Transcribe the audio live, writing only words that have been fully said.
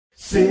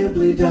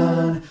Simply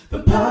Done,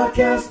 the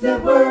podcast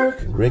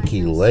network.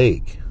 Ricky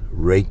Lake,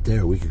 right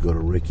there. We could go to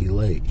Ricky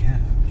Lake. Yeah,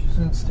 she's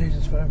in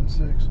stages 5 and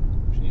 6.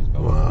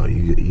 Wow,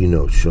 you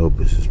know show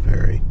business,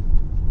 Perry.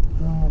 I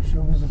don't know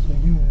show business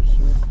like you do,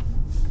 sir.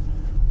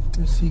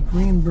 Let's see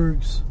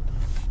Greenberg's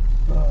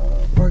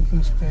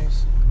parking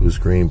space. Who's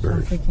Greenberg? So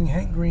I'm thinking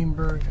Hank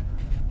Greenberg.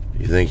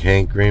 You think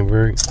Hank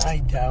Greenberg? I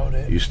doubt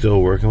it. You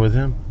still working with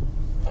him?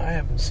 I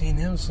haven't seen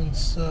him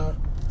since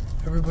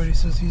everybody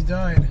says he's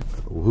died.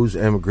 Who's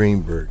M.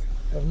 Greenberg?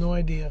 I have no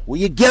idea. Will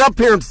you get up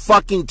here and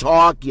fucking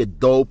talk, you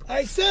dope?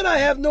 I said I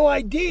have no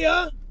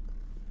idea.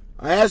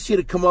 I asked you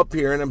to come up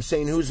here, and I'm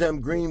saying, who's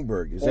M.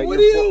 Greenberg? Is that what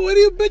are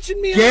you bitching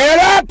me? Get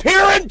up here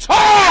and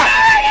talk!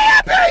 Get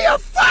up here, you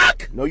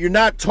fuck! No, you're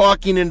not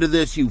talking into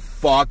this, you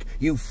fuck.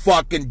 You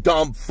fucking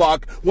dumb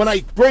fuck. When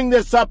I bring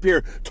this up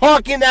here,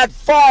 talking that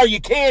far,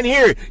 you can't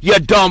hear, you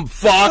dumb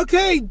fuck.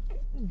 Okay,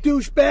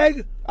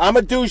 douchebag. I'm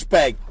a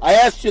douchebag. I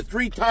asked you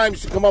 3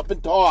 times to come up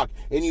and talk,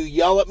 and you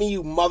yell at me,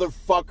 you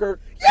motherfucker.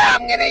 Yeah,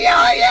 I'm gonna yell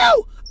at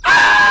you!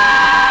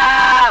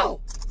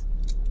 Ow!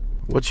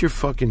 What's your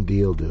fucking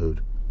deal,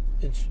 dude?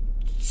 It's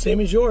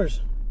same as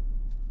yours.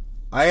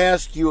 I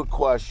asked you a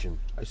question.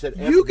 I said,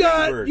 you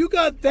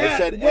got that.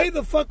 said, way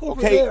the fuck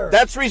over there.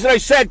 That's the reason I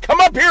said, come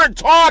up here and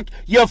talk,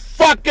 you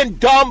fucking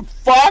dumb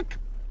fuck.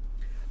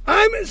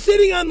 I'm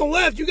sitting on the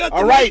left. You got the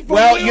all right.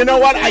 Well, you know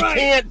what? Right. I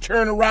can't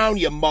turn around,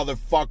 you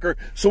motherfucker.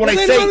 So when I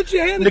then say why don't you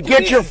hand it to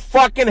get me? your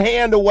fucking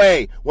hand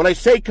away. When I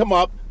say come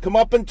up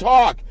and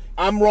talk.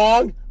 I'm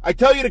wrong. I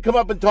tell you to come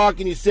up and talk,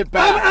 and you sit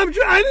back.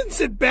 I didn't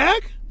sit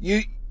back.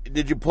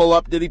 Did you pull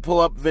up? Did he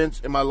pull up,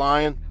 Vince? Am I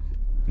lying?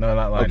 No,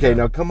 not lying. Okay,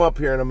 now come up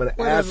here, and I'm going to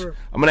ask. Whatever.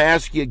 I'm going to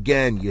ask you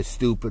again, you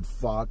stupid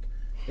fuck.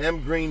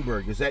 M.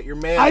 Greenberg, is that your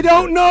manager? I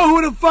don't know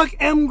who the fuck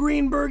M.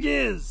 Greenberg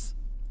is.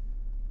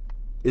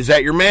 Is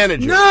that your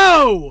manager?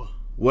 No.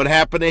 What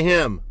happened to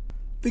him?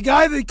 The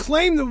guy that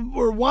claimed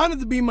or wanted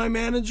to be my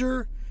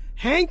manager,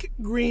 Hank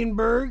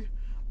Greenberg.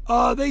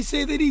 They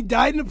say that he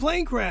died in a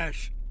plane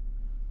crash.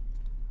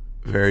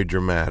 Very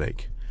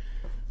dramatic.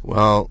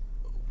 Well,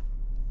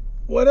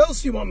 what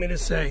else do you want me to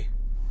say?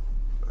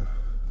 I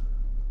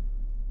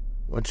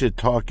want you to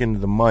talk into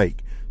the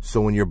mic, so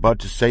when you're about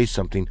to say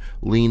something,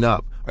 lean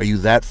up. Are you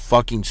that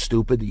fucking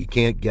stupid that you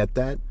can't get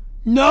that?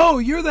 No,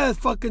 you're that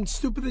fucking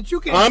stupid that you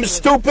can't. I'm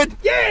stupid?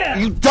 Yeah!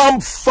 You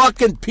dumb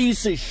fucking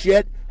piece of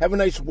shit. Have a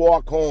nice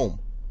walk home.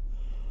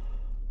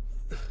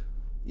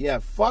 Yeah,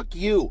 fuck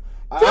you.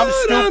 Dude, I'm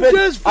stupid. I'm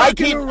just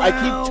fucking around. I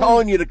keep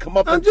telling you to come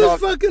up and talk. I'm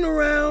just fucking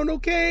around,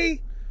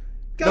 okay?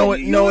 God,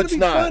 No, it's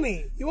not.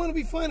 Funny. You want to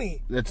be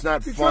funny. It's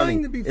not You're funny.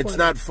 trying to be funny. It's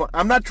not fun.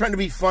 I'm not trying to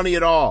be funny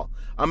at all.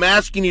 I'm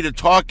asking you to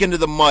talk into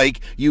the mic,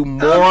 you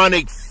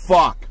moronic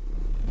fuck.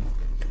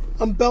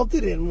 I'm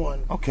belted in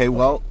one. Okay,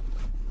 well,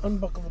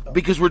 unbuckle the belt.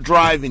 because we're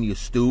driving, you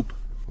stoop.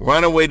 We're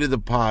on our way to the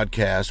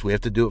podcast. We have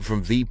to do it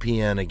from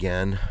VPN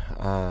again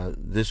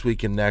this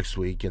week and next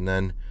week, and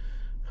then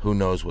who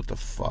knows what the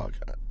fuck.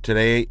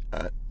 Today,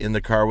 in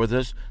the car with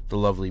us, the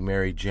lovely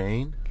Mary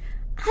Jane.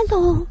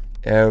 Hello.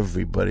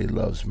 Everybody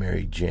loves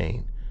Mary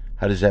Jane.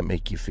 How does that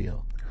make you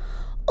feel?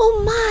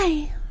 Oh,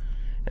 my.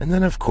 And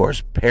then, of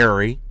course,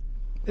 Perry.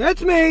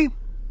 That's me.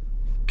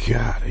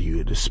 God, are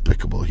you a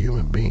despicable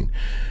human being?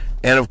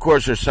 And, of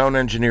course, our sound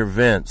engineer,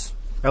 Vince.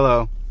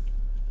 Hello.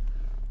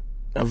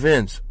 Now,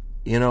 Vince,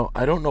 you know,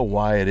 I don't know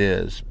why it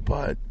is,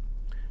 but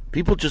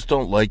people just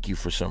don't like you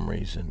for some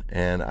reason,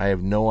 and I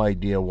have no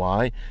idea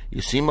why.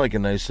 You seem like a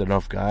nice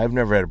enough guy. I've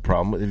never had a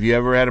problem with. Have you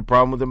ever had a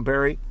problem with him,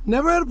 Perry?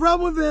 Never had a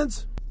problem with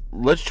Vince.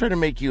 Let's try to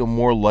make you a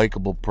more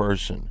likable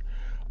person.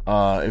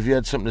 If you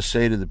had something to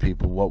say to the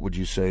people, what would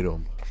you say to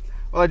them?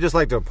 Well, I'd just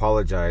like to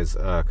apologize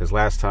because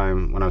last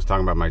time when I was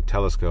talking about my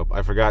telescope,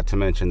 I forgot to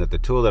mention that the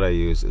tool that I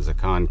use is a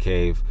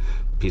concave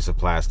piece of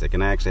plastic,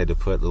 and I actually had to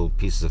put little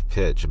pieces of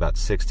pitch, about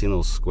 16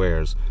 little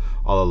squares,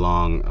 all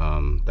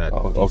along that.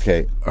 Oh,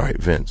 okay, all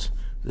right, Vince.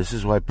 This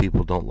is why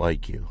people don't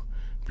like you,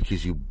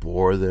 because you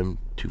bore them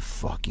to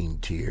fucking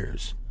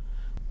tears.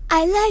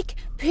 I like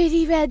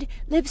pretty red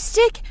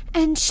lipstick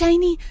and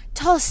shiny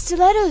tall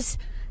stilettos.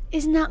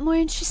 Isn't that more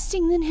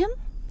interesting than him?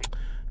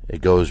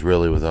 It goes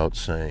really without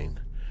saying.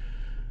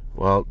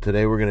 Well,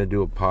 today we're going to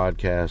do a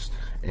podcast,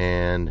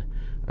 and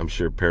I'm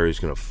sure Perry's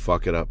going to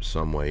fuck it up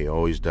some way. He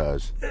always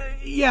does.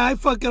 Yeah, I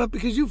fuck it up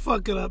because you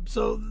fuck it up,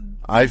 so...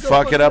 I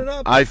fuck it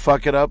up? I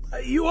fuck it up?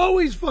 You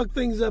always fuck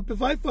things up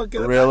if I fuck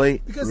it up.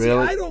 Really? Because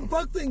really? See, I don't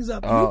fuck things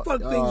up. You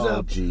fuck things up.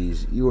 Oh,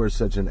 jeez. You are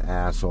such an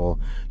asshole.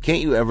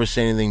 Can't you ever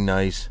say anything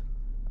nice?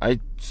 I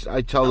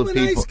tell I'm the a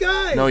people... nice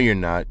guy. No, you're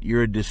not.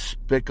 You're a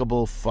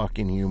despicable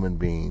fucking human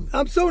being.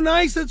 I'm so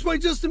nice, that's why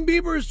Justin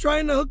Bieber is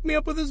trying to hook me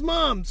up with his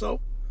mom,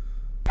 so...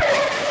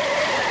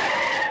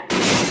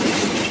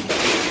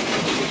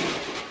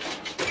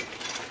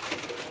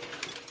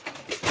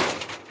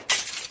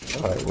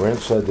 All right, we're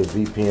inside the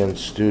VPN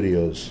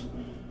studios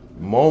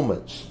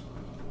moments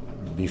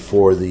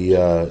before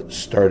the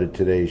start of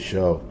today's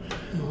show,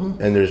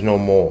 and there's no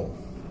mole.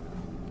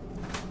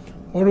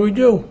 What do we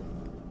do?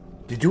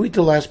 Did you eat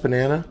the last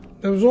banana?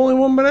 There was only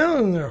one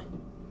banana in there.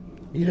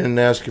 You didn't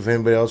ask if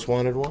anybody else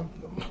wanted one?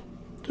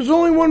 There's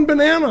only one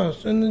banana,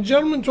 and the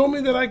gentleman told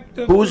me that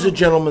Who was the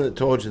gentleman that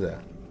told you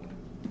that?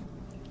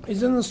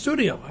 He's in the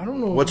studio. I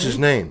don't know. What's his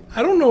name?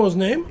 I don't know his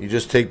name. You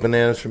just take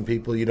bananas from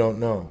people you don't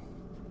know.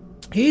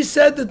 He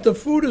said that the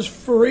food is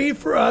free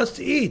for us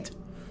to eat.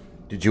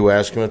 Did you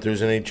ask him if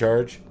there's any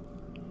charge?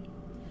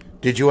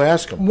 Did you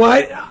ask him?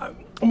 Why?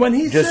 When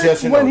he Just said,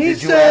 yes or no. when he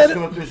Did you said, ask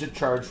him if there's a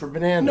charge for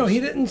bananas? no,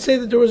 he didn't say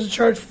that there was a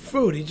charge for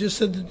food. He just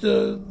said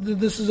that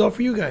this is all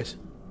for you guys.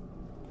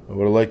 I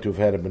would have liked to have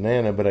had a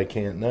banana, but I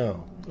can't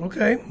now.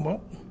 Okay,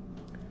 well,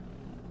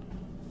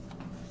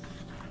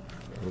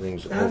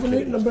 Everything's I haven't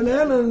okay. eaten a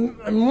banana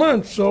in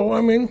months, so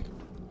I mean,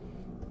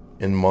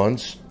 In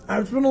months?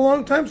 it's been a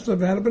long time since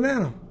I've had a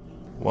banana.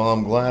 Well,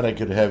 I'm glad I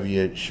could have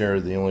you share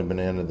the only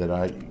banana that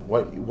I...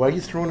 Why are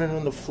you throwing it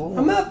on the floor?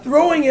 I'm not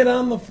throwing it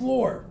on the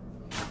floor.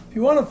 If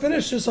you want to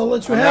finish this, I'll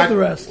let you have the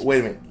rest. Wait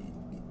a minute.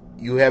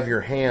 You have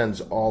your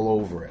hands all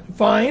over it.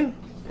 Fine.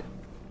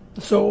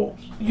 So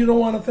you don't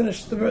want to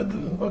finish the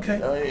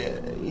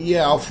okay?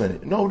 Yeah, I'll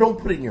finish. No, don't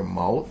put it in your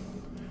mouth.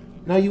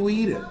 Now you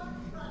eat it.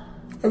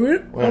 I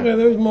mean, okay,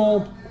 there's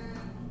Mole.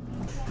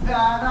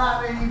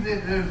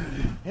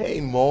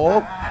 Hey,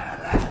 Mole.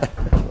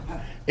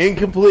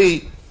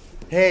 Incomplete.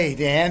 Hey,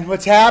 Dan,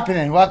 what's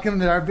happening? Welcome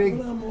to our big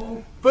Come on,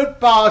 Mole.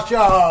 football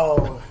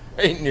show.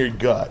 Right in your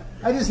gut.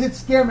 I just hit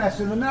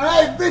Scaremaster in the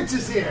night. Hey, Vince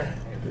is here.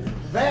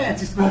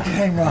 Vance, you spoke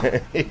hang wrong.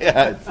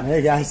 Yeah,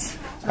 Hey, guys.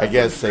 I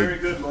guess Very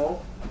good,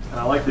 Mo. And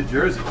I like the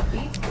jersey.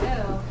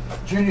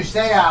 Junior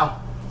Seau.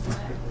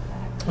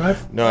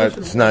 No,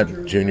 it's not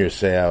Junior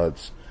Seau.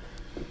 It's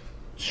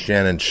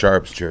Shannon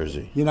Sharp's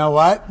jersey. You know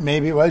what?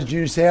 Maybe it was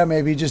Junior Seau.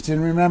 Maybe he just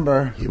didn't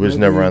remember. He was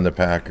never on the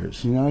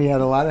Packers. You know, he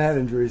had a lot of head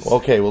injuries.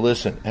 Okay, well,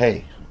 listen.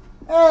 Hey,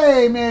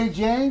 Hey, Mary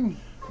Jane.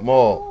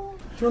 Mole.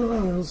 Turn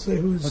around and I'll say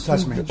who's. Don't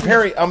touch me.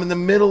 Perry, I'm in the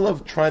middle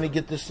of trying to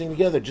get this thing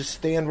together. Just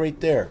stand right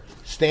there.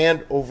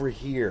 Stand over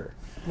here.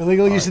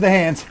 Illegal use of the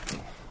hands.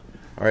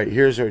 All right,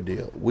 here's our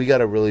deal. We got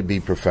to really be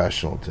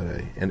professional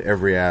today in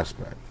every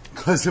aspect.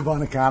 Because of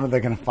on account of they're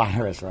going to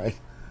fire us, right?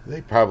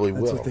 They probably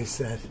That's will. what they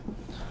said.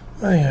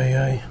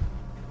 Ay.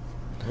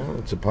 Well,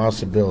 it's a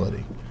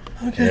possibility.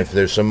 Okay. And if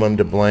there's someone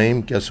to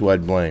blame, guess who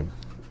I'd blame?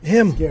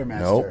 Him. Scaremaster.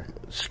 No.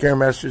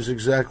 Scaremaster's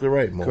exactly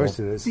right, Mole. Of course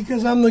it is.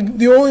 Because I'm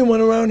the only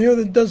one around here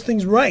that does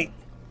things right.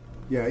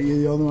 Yeah, you're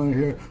the only one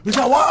here. Who's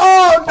not?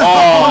 Oh,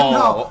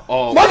 no!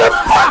 Oh,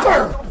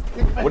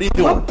 Motherfucker! What are you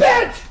doing?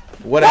 Bitch!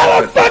 What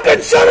happened?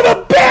 Motherfucking son of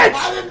a bitch!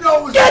 I didn't know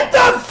it was Get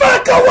the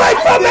fuck away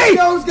from me!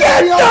 know it was gonna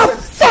Get be the open.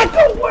 fuck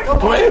away from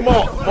me! Wait,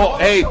 Mole.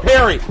 Hey,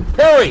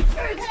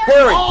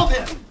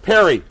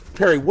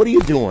 Perry, what are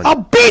you doing? I'll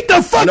beat the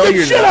No, fucking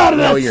you're shit not. out of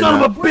No, that you're son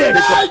not. of a bitch!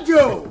 I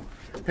do!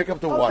 Pick up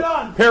the I'm what?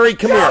 done. Perry,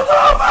 come here.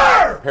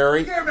 Over!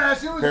 Perry,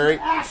 Scaremaster, it was Perry, an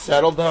accident.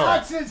 settle down.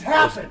 Accidents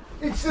happen.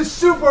 It's the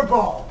Super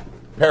Bowl.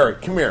 Perry,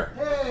 come here.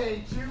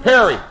 Hey, Jimmy.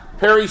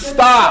 Perry, Fuck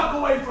stop.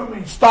 away from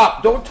me!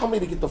 Stop. Don't tell me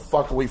to get the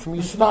fuck away from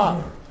you.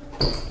 Stop.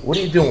 What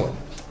are you doing?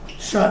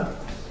 Shut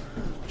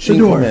She the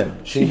can door. come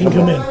in. She can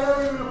come in.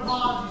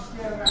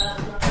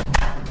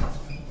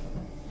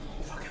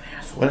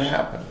 What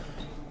happened?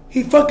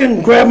 He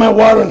fucking grabbed my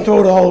water and threw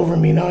it all over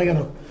me. Now I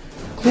gotta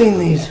clean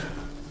these.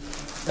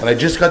 And I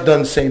just got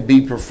done saying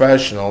be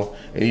professional,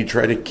 and you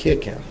try to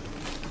kick him.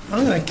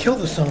 I'm gonna kill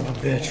the son of a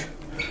bitch.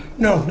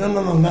 No,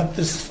 not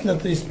this,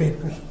 not these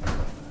papers.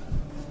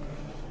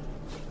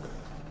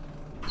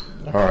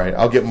 All right,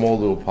 I'll get Mole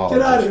to apologize.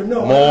 Get out of here.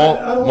 No, Mole,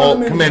 I don't want Mole,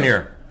 him in come in here.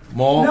 here.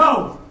 Mole.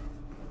 No!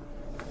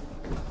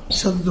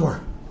 Shut the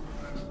door.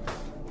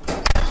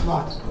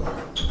 Lock the door.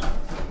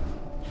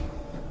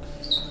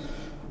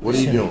 What are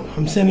you doing?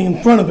 I'm standing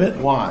in front of it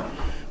Why?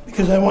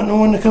 because I want no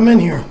one to come in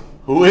here.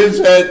 Who is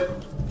it?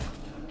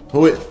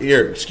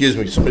 Here, excuse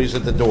me, somebody's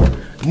at the door.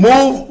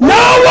 Move!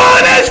 No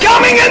one is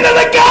coming into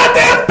the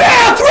goddamn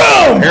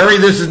bathroom! Harry,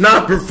 this is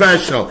not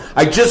professional.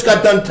 I just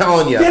got done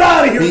telling you. Get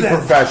out of here, Be then.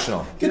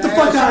 professional. Get the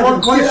fuck out of here.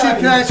 One question.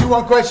 Can I ask you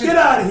one question? Get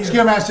out of here.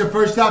 Scaremaster,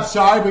 first off,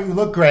 sorry, but you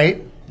look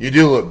great. You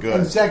do look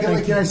And good.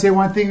 secondly, can I say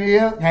one thing to you?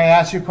 Can I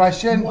ask you a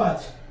question?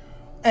 What?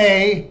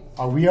 A,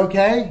 are we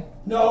okay?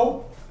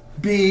 No.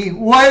 B,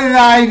 what did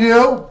I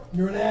do?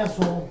 You're an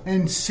asshole.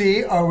 And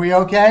C, are we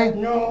okay?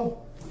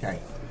 No. Okay.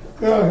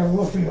 Get out of here.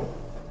 We'll feel.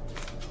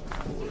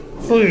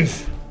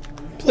 Please.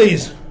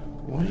 Please.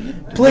 What are you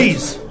doing?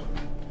 Please.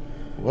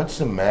 What's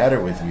the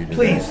matter with you today?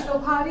 Please. Go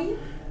potty?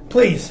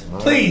 Please.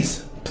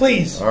 Please.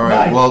 Please. All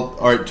right, Bye. well,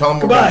 all right, tell them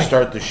we're Goodbye. going to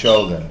start the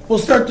show then. We'll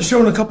start the show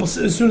in a couple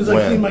as soon as I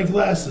When? clean my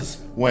glasses.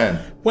 When?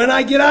 When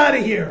I get out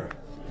of here.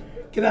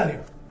 Get out of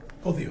here.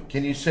 Both of you.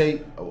 Can you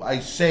say,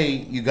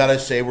 you got to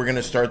say we're going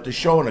to start the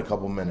show in a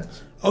couple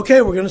minutes.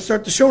 Okay, we're going to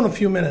start the show in a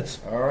few minutes.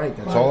 All right,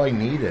 that's all I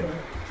needed.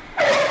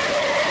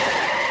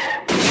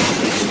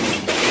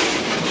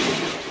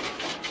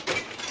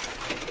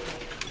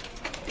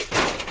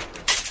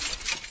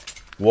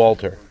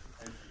 Walter,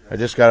 I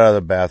just got out of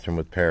the bathroom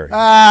with Perry.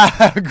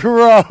 Ah,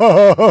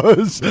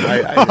 gross.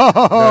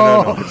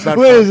 No, it's not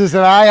What fun. is this, an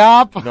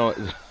IHOP?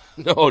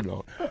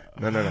 No.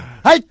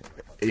 Hey!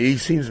 He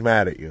seems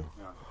mad at you.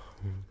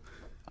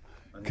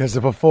 Because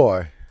of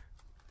before.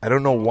 I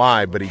don't know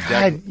why, but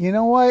God, you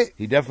know what?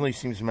 he definitely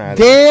seems mad.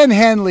 Dan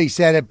Henley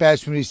said it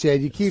best when he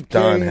said, "You keep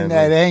Don carrying Henley.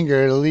 that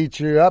anger, it'll eat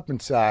you up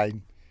inside."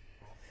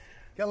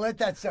 Gotta let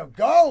that stuff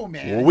go,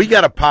 man. Well, we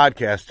got a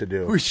podcast to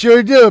do. We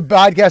sure do. A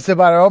podcast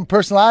about our own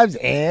personal lives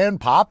and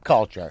pop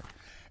culture.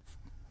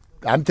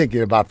 I'm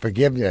thinking about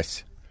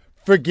forgiveness.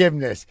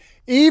 Forgiveness.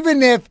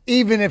 Even if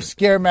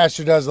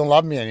Scaremaster doesn't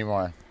love me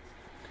anymore.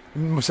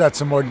 Must have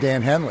some more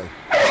Dan Henley.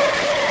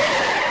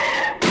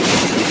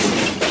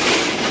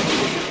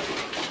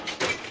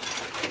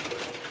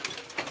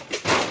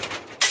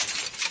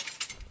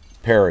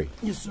 Perry,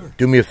 Yes, sir.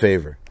 do me a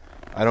favor.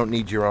 I don't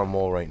need your on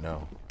mole right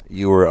now.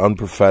 You were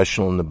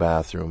unprofessional in the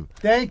bathroom.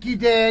 Thank you,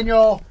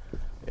 Daniel.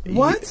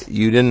 What?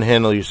 You didn't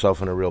handle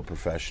yourself in a real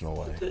professional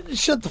way.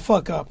 Shut the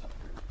fuck up.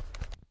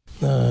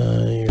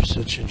 You're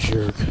such a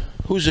jerk.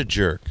 Who's a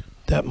jerk?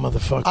 That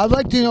motherfucker. I'd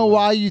like to know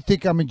why you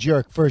think I'm a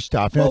jerk, first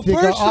off. And Well, I think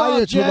first our off,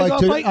 audience would like Jack,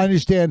 to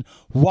understand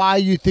why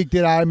you think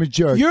that I'm a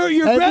jerk.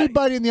 You're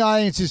Everybody in the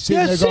audience is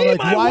sitting You there see going, like,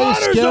 my why is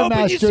water's open.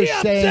 You Scaremaster see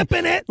I'm saying,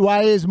 sipping it.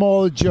 why is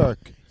Mole a jerk?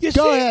 You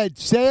Go see- ahead.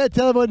 Say it.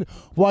 Tell everyone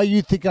why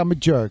you think I'm a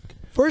jerk.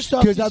 First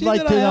off, Because you I'd see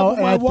like that to I know, have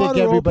and my I think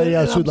water everybody open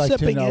else and would I'm like to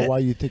sipping know it. why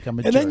you think I'm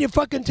a And jerk. then you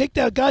fucking take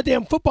that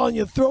goddamn football and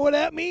you throw it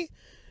at me.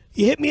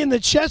 You hit me in the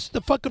chest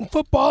with the fucking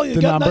football. You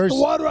The got knocked numbers? the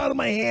water out of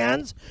my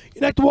hands.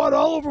 You knocked the water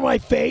all over my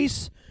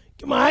face.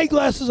 Get my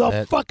eyeglasses all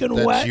fucking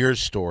That's wet. your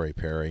story,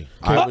 Perry.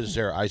 I was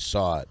there. I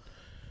saw it.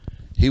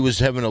 He was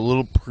having a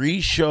little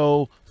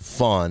pre-show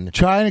fun.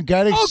 Trying to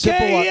get a sip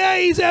of Okay, water. yeah,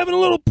 he's having a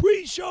little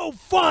pre-show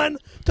fun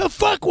to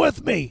fuck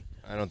with me.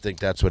 I don't think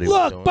that's what he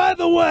was doing. Look, by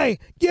the way,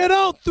 you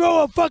don't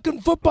throw a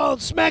fucking football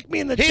and smack me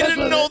in the He chest.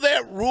 didn't with know it.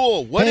 that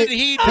rule. What Hey, did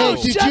he do? Oh,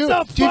 Did shut you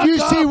the did you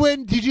fuck see up.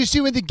 when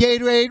the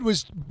Gatorade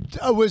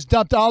was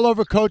dumped all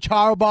over Coach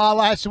Harbaugh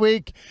last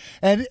week,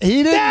 and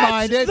he didn't That's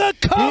mind it.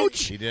 the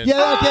coach He didn't.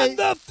 Yeah, okay. on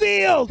the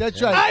field. That's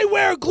right. I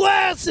wear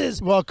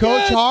glasses. Well,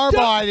 Coach You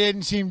Harbaugh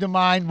didn't seem to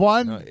mind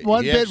one he bit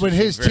actually when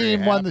his seemed very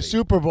team won the happy.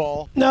 Super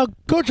Bowl. Now,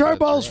 Coach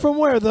Harbaugh's from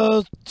where?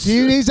 The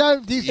He's I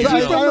he don't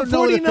from the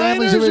know where the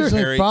family's 49ers or- originally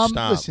Perry, from.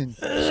 stop. Listen,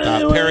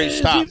 Stop, Perry.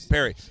 Stop,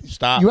 Perry.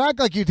 Stop. you act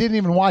like you didn't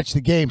even watch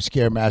the game,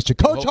 Scaremaster.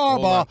 Coach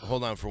Harbaugh.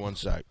 Hold on for 1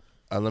 sec.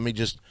 Let me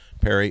just,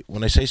 Perry.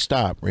 When I say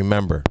stop,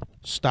 remember,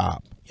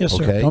 stop. Yes,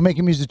 sir. Okay. Don't make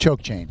him use the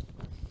choke chain.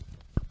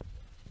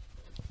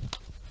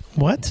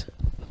 what?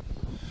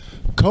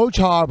 Coach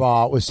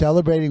Harbaugh was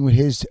celebrating with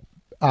his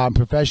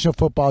professional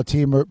football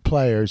team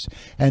players,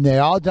 and they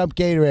all dumped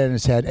Gatorade in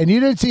his head. And you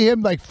didn't see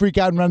him like freak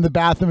out and run to the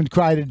bathroom and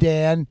cry to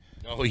Dan.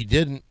 No, he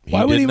didn't.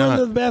 Why would did he not. run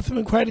to the bathroom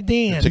and cry to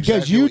Dan? That's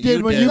Because exactly you what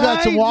did when you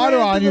got some water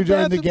on you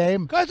during the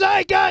game. Because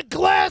I got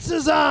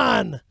glasses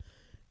on.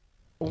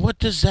 What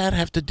does that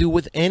have to do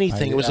with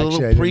anything? It was a Actually, I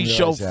little didn't pre-show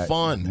realize that. I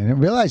fun. didn't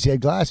realize he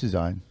had glasses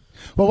on.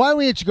 Well, why don't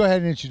we go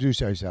ahead and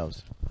introduce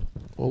ourselves?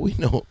 Well, we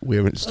know we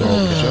haven't started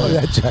the Oh, show.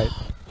 that's right.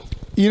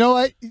 You know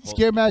what,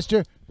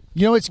 Scaremaster?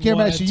 You know what,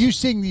 Scaremaster? What? You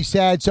sing these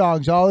sad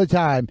songs all the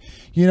time.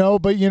 You know,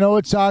 but you know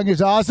what song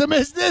is awesome?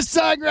 It's this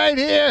song right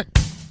here.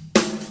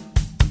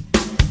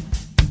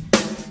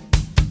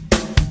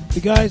 The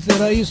guys that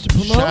I used to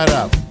promote. Shut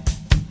up.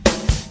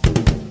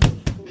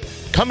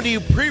 Coming to you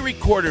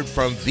pre-recorded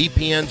from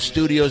VPN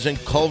Studios in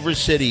Culver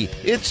City,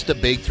 it's the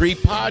Big Three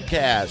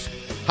Podcast.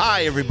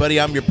 Hi, everybody.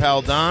 I'm your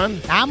pal, Don.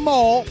 I'm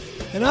Mole.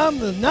 And I'm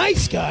the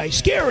nice guy,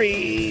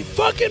 Scary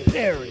fucking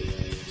Perry.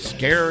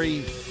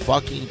 Scary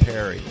fucking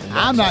Perry. And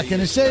I'm that's not how you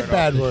going to say start off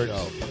bad the words. show.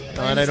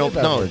 No, I'm and I gonna don't. say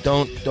bad No,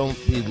 words.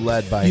 don't be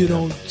led by You him.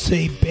 don't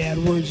say bad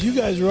words. You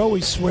guys are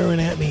always swearing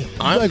at me.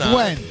 I'm like not.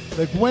 when?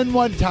 Like when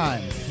one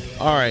time?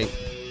 All right.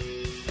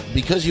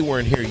 Because you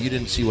weren't here, you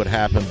didn't see what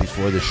happened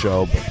before the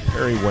show, but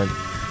Perry went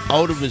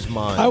out of his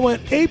mind. I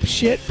went ape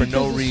shit For because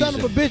no the son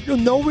of a reason.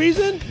 bitch. No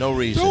reason? No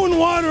reason. Throwing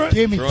water.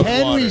 Give me Throw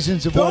 10 water.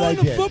 reasons of what I Throwing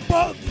a did.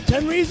 football.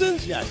 10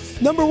 reasons? Yes.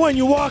 Number 1,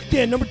 you walked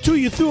in. Number 2,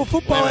 you threw a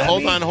football at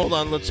me. Hold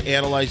on. Let's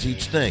analyze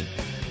each thing.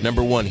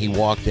 Number 1, he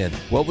walked in.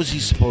 What was he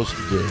supposed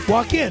to do?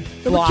 Walk in.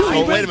 Number 2, he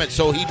Oh, wait went. a minute.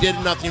 So he did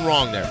nothing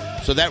wrong there.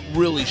 So that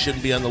really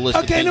shouldn't be on the list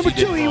of Okay, things number he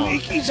did 2, wrong.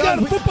 he's got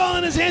a football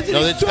in his hands and No,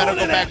 he's that's got to throwing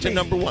go it back at to me.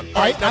 number 1.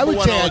 All right, I number would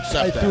 1, say I'll I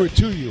accept threw that. it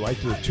to you. I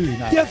threw it to you.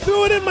 Not You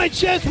threw it in my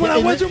chest when I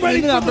wasn't ready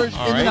in the for numbers.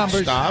 All in the right,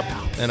 numbers. stop.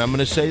 And I'm going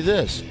to say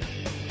this.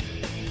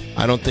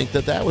 I don't think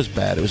that was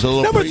bad. It was a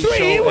little Number 3,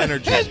 pre-show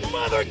energy. his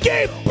mother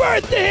gave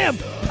birth to him.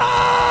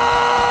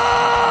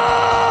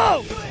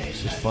 Oh!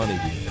 This is funny,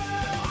 dude.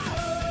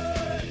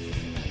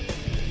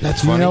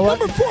 That's funny. You know what?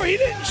 Number 4, he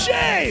didn't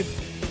shave.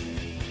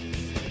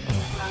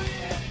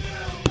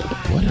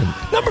 What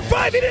a... Number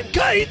 5, he didn't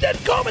cut. He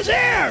didn't comb his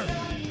hair.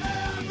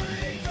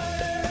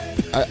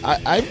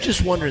 I'm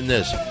just wondering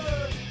this.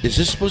 Is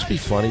this supposed to be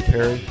funny,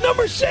 Perry?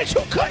 Number 6,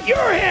 who cut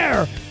your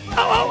hair?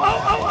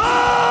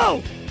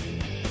 Oh!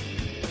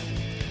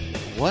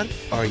 What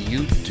are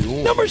you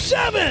doing? Number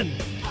 7,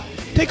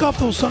 take off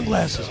those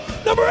sunglasses.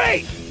 Number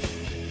 8,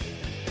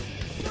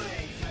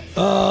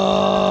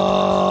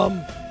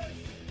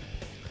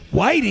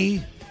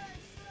 Whitey.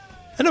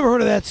 I never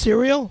heard of that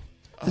cereal.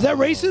 Is that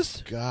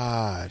racist?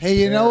 God. Hey,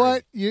 you know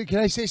Perry. what? Can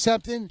I say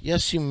something?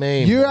 Yes, you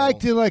may. You're Mo.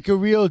 acting like a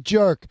real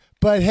jerk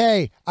But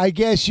hey, I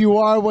guess you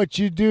are what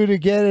you do to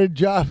get a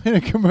job in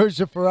a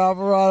commercial for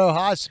Alvarado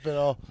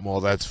Hospital. Well,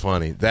 that's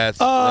funny. That's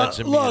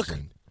amazing. Look,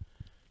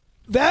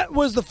 that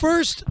was the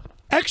first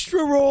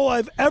extra role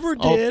I've ever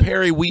did. Oh,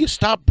 Perry, will you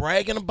stop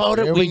bragging about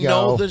it? There We we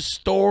know go. the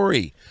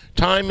story.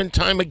 Time and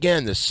time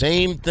again, the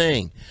same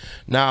thing.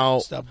 Now,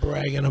 Stop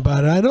bragging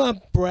about it. I'm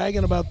not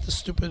bragging about the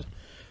stupid.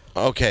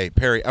 okay,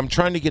 Perry, I'm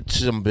trying to get to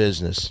some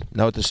business.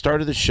 Now, at the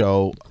start of the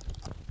show,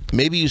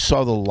 maybe you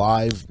saw the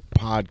live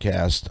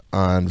podcast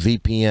on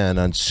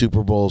VPN on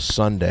Super Bowl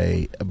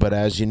Sunday, but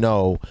as you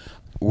know,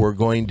 we're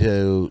going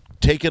to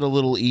take it a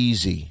little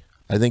easy.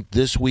 I think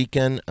this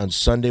weekend on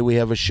Sunday we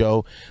have a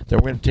show. Then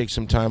we're going to take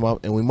some time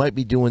out, and we might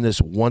be doing this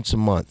once a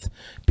month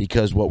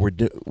because what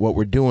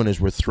we're doing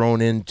is we're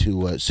thrown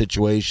into a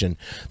situation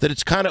that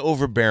it's kind of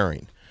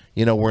overbearing.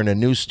 You know, we're in a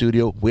new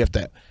studio. We have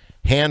to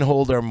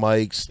handhold our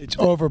mics. It's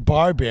over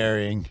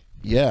barbarian.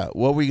 Yeah.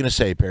 What were you going to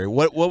say, Perry?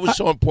 What was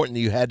so important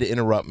that you had to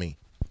interrupt me?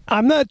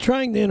 I'm not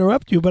trying to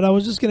interrupt you, but I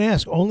was just going to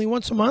ask. Only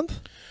once a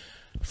month?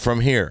 From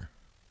here.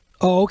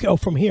 Oh, okay. Oh,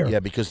 from here. Yeah,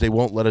 because they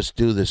won't let us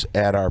do this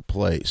at our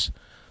place.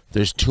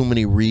 There's too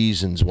many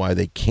reasons why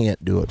they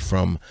can't do it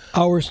from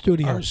Our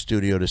studio. to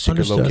secret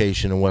Understood.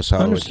 location in West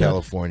Hollywood, Understood.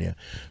 California.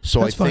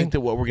 So That's I think fine.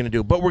 that what we're going to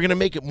do, but we're going to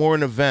make it more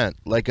an event,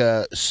 like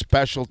a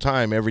special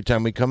time every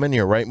time we come in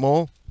here, right,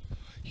 Mole?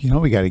 You know,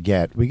 we got to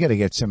get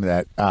some of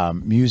that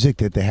music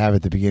that they have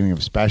at the beginning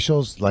of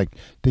specials. Like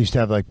they used to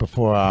have, like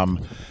before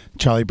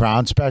Charlie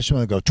Brown special,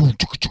 and they go.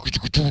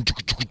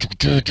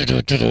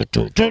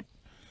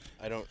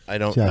 I don't Yeah,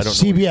 know.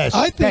 CBS.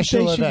 I think they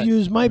special should event.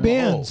 use my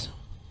bands.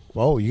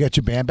 Whoa, you got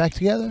your band back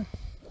together?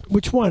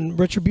 Which one?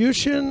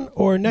 Retribution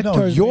or No,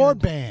 Nectar's your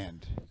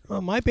band? band.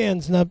 Well, my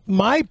band's not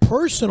my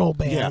personal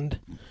band.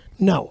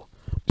 No.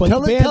 But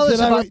Tell, the bands tell us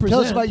that I about, represent. tell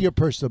us about your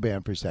personal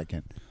band for a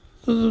second.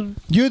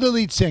 You're the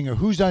lead singer.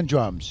 Who's on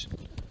drums?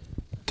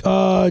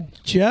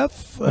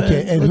 Jeff.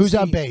 Okay, and let's who's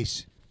on see.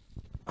 bass?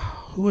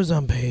 Who was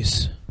on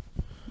bass?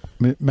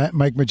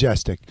 Mike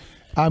Majestic.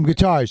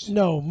 Guitars.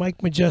 No,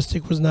 Mike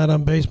Majestic was not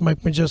on bass.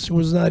 Mike Majestic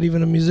was not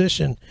even a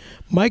musician.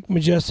 Mike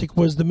Majestic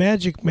was the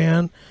magic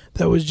man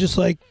that was just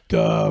like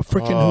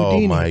frickin' Oh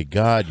Houdini. my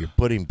God, you're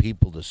putting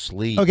people to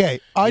sleep. Okay,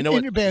 You know in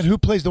what? your band, who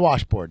plays the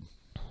washboard?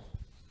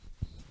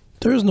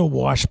 There's no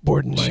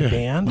washboard in my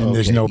band. And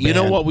there's no band. You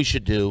know what we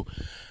should do?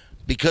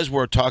 Because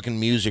we're talking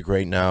music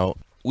right now,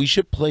 we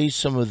should play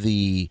some of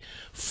the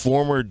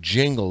former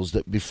jingles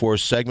that before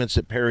segments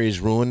that Perry has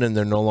ruined and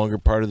they're no longer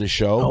part of the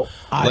show. Oh,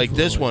 I've like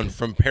this ruined one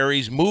from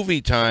Perry's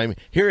Movie Time.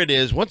 Here it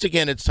is. Once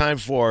again, it's time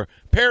for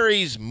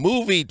Perry's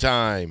Movie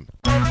Time.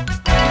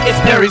 It's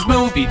Perry's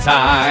movie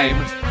time.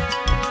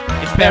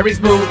 It's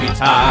Perry's movie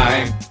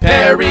time.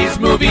 Perry's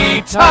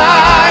movie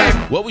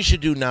time. What we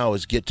should do now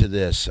is get to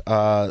this.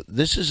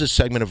 This is a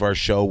segment of our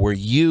show where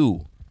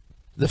you,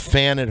 the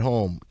fan at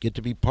home, get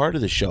to be part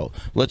of the show.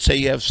 Let's say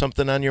you have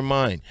something on your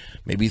mind.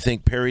 Maybe you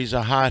think Perry's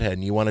a hothead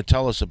and you want to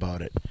tell us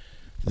about it.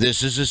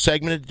 This is a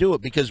segment to do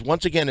it because,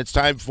 once again, it's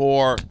time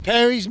for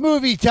Perry's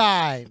Movie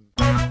Time.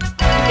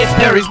 It's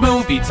Perry's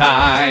movie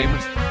time.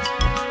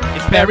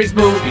 It's Perry's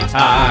movie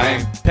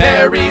time.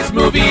 Perry's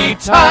movie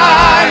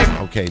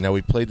time. Okay, now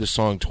we played the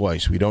song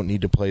twice. We don't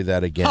need to play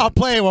that again. I'll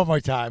play it one more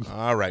time.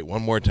 All right,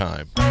 one more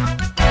time.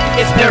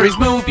 It's Perry's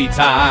movie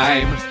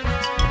time.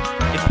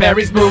 It's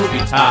Perry's movie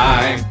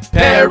time.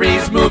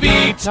 Perry's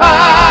movie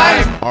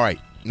time. All right.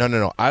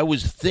 No. I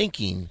was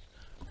thinking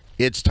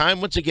it's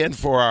time once again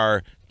for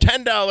our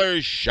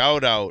 $10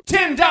 shout out.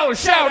 $10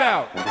 shout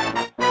out.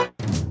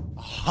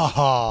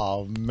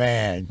 Oh,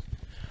 man.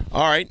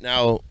 All right,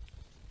 now,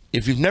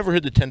 if you've never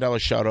heard the $10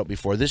 shout out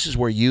before, this is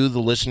where you, the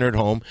listener at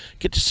home,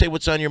 get to say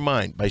what's on your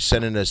mind by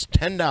sending us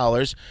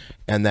 $10,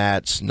 and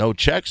that's no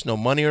checks, no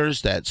money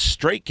orders, that's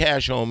straight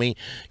cash, homie.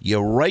 You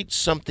write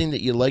something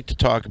that you like to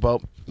talk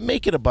about,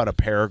 make it about a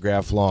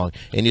paragraph long,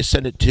 and you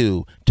send it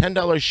to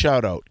 $10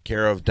 shout out,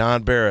 care of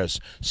Don Barris,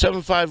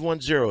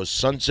 7510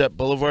 Sunset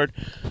Boulevard,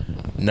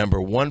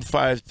 number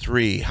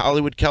 153,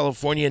 Hollywood,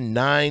 California,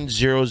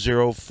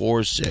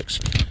 90046.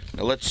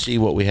 Now let's see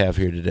what we have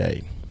here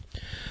today.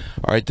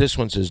 All right, this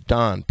one says,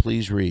 Don,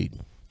 please read.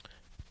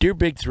 Dear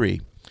Big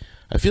Three,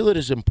 I feel it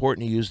is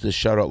important to use this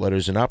shout-out letter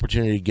as an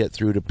opportunity to get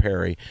through to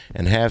Perry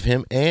and have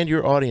him and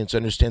your audience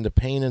understand the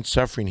pain and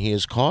suffering he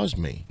has caused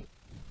me.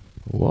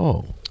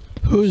 Whoa.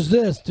 Who's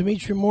this?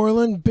 Dimitri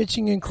Moreland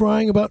bitching and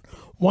crying about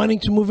wanting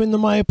to move into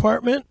my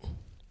apartment?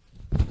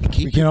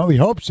 We can only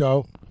hope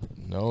so.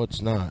 No,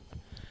 it's not.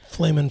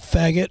 Flaming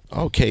faggot.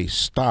 Okay,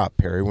 stop,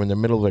 Perry. We're in the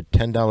middle of a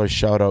 $10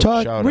 shout-out.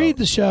 Todd, read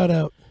the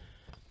shout-out.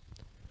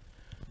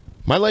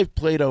 My life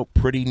played out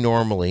pretty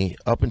normally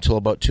up until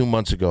about 2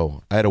 months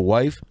ago. I had a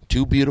wife,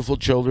 2 beautiful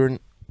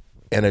children,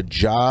 and a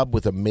job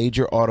with a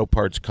major auto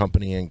parts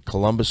company in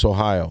Columbus,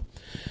 Ohio.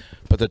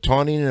 But the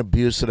taunting and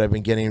abuse that I've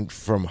been getting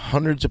from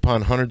hundreds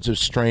upon hundreds of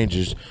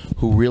strangers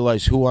who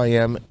realize who I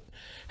am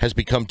has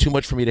become too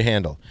much for me to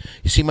handle.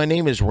 You see, my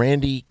name is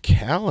Randy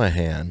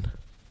Callahan.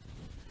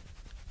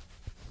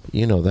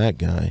 You know that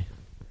guy.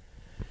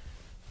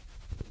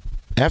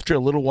 After a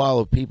little while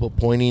of people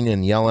pointing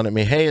and yelling at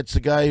me, hey, it's the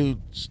guy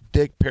whose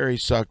dick Perry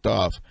sucked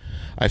off,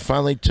 I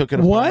finally took it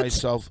upon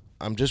myself.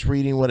 I'm just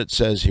reading what it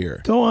says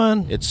here. Go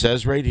on. It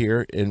says right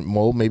here, and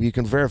Mo, maybe you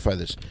can verify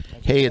this.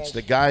 Hey, it's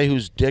the guy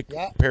whose dick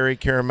Perry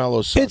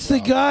Caramello sucked It's the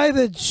off. guy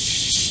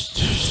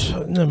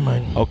that... Never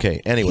mind.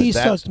 Okay, anyway. He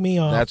sucked me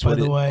off, that's by what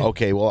the way.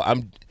 Okay, well,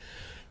 I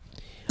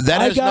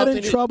got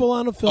in trouble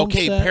on a film set.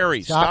 Okay,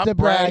 Perry, stop the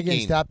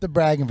bragging. Stop the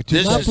bragging. For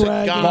this is a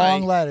guy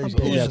long letters.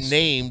 who's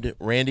named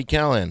Randy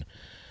Callahan.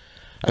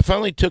 I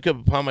finally took it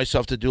upon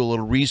myself to do a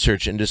little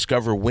research and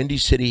discover Windy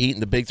City Heat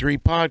and the Big Three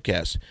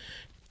podcast.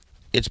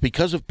 It's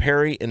because of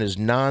Perry and his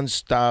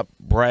nonstop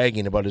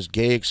bragging about his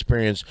gay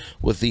experience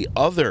with the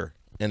other,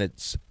 and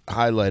it's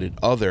highlighted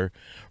other,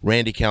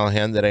 Randy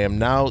Callahan, that I am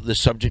now the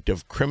subject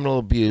of criminal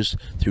abuse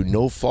through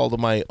no fault of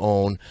my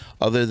own,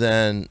 other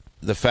than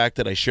the fact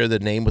that I share the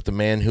name with the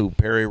man who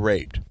Perry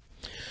raped.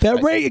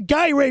 That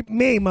guy raped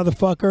me,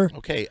 motherfucker.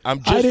 Okay,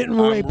 I'm reading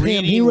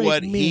him. He raped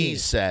what me. He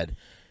said.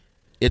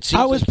 It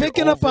I was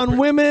picking up on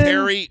women,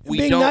 Perry,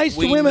 being nice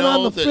to women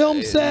on the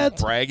film set.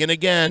 Bragging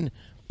again.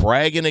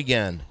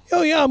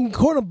 Oh, yeah, I'm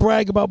going to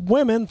brag about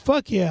women.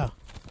 Fuck yeah.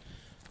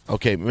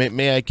 Okay,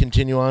 may I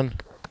continue on?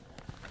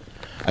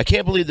 I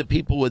can't believe that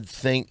people would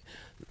think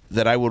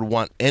that I would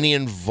want any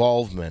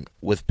involvement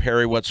with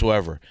Perry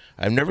whatsoever.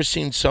 I've never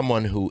seen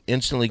someone who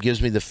instantly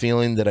gives me the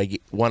feeling that I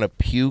want to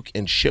puke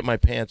and shit my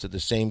pants at the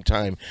same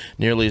time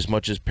nearly as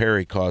much as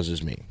Perry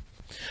causes me.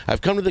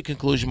 I've come to the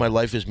conclusion my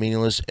life is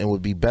meaningless and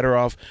would be better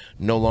off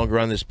no longer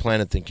on this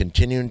planet than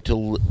continuing to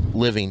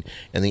living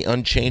in the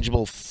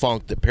unchangeable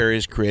funk that Perry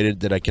has created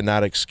that I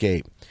cannot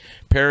escape.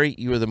 Perry,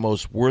 you are the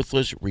most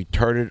worthless,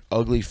 retarded,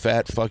 ugly,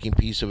 fat fucking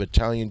piece of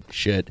Italian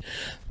shit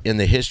in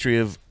the history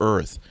of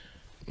Earth.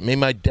 May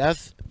my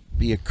death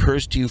be a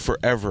curse to you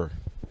forever.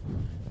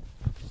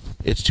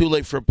 It's too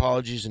late for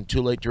apologies and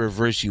too late to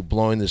reverse you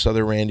blowing this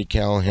other Randy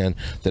Callahan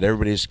that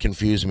everybody's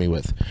confusing me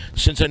with.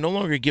 Since I no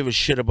longer give a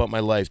shit about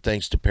my life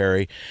thanks to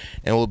Perry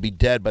and will be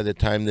dead by the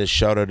time this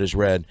shout-out is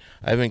read,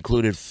 I've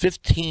included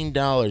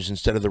 $15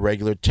 instead of the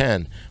regular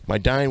 $10. My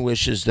dying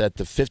wish is that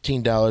the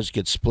 $15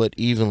 gets split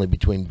evenly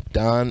between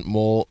Don,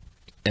 Mole,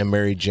 and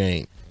Mary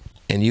Jane.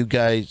 And you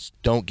guys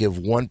don't give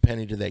one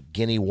penny to that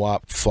guinea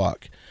wop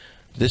fuck.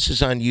 This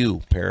is on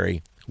you,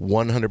 Perry,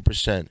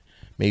 100%.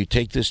 May you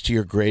take this to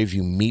your grave,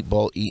 you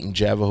meatball-eating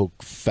Javaho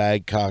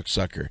fag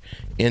cocksucker.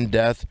 In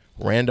death,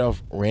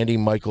 Randy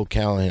Michael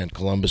Callahan,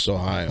 Columbus,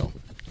 Ohio.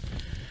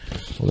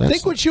 Well,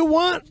 think what you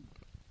want,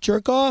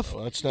 jerk off.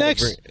 Well, it's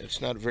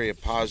not very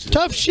positive.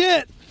 Tough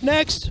shit.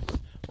 Next.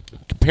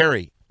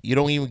 Perry, you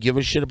don't even give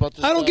a shit about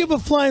this I don't stuff? give a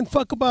flying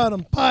fuck about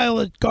him. Pile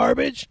of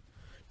garbage.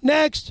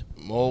 Next.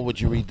 Mole,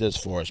 would you read this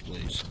for us,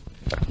 please?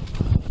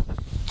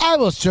 I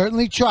will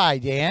certainly try,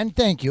 Dan.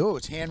 Thank you. Oh,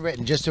 it's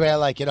handwritten just the way I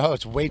like it. Oh,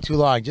 it's way too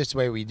long, just the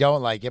way we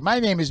don't like it. My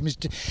name is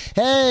Mr.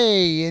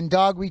 Hey, in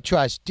Dog We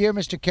Trust. Dear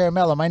Mr.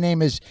 Caramello, my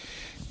name is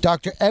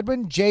Dr.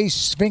 Edwin J.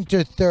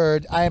 Sphincter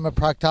III. I am a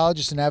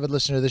proctologist and avid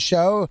listener to the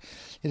show.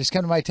 It has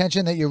come to my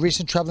attention that your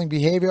recent troubling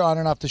behavior on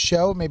and off the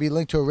show may be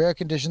linked to a rare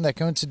condition that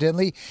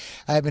coincidentally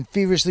I have been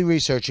feverishly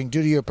researching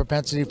due to your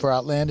propensity for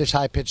outlandish,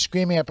 high-pitched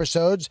screaming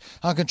episodes,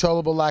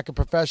 uncontrollable lack of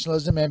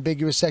professionalism,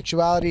 ambiguous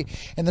sexuality,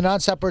 and the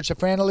nonstop urge to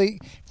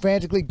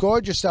frantically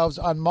gorge yourselves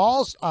on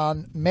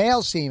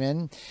male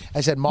semen.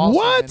 I said mall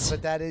semen,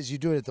 but that is, you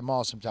do it at the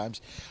mall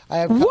sometimes. I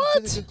have come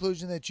to the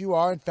conclusion that you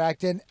are, in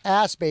fact, an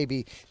ass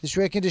baby. This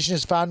rare condition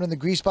is found when the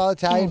greaseball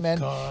Italian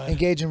men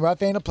engage in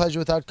rough anal pleasure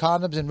without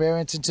condoms. In rare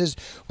instances,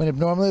 when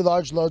abnormally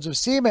large loads of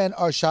semen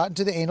are shot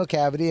into the anal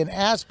cavity, an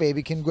ass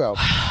baby can grow.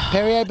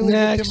 Perry, I believe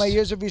that through my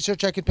years of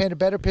research, I could paint a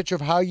better picture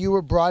of how you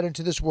were brought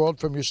into this world,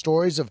 from your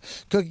stories of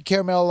cookie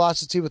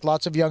caramelosity with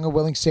lots of young and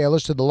willing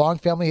sailors to the long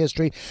family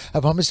history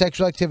of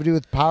homosexual activity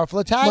with powerful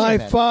Italian men.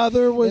 My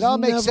father was It all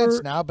makes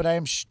sense now, but I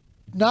am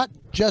not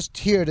just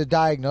here to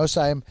diagnose.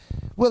 I am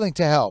willing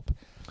to help.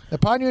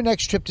 Upon your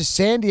next trip to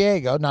San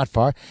Diego, not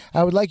far,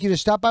 I would like you to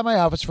stop by my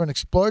office for an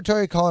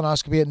exploratory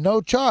colonoscopy at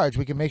no charge.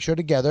 We can make sure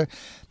together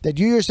that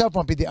you yourself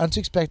won't be the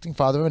unsuspecting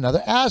father of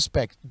another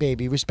aspect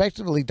baby.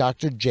 Respectively,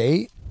 Dr.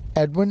 J.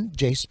 Edwin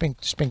J.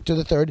 Sphincter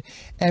III,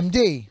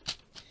 M.D.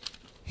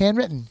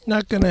 Handwritten.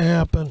 Not going to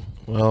happen.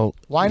 Well,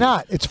 why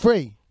not? It's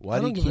free. Why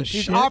do you keep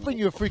He's offering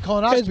you a free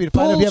colonoscopy to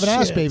find out if you have an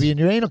ass baby in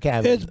your anal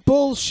cavity. It's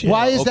bullshit.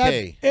 Why is that?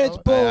 It's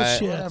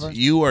bullshit.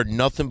 You are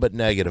nothing but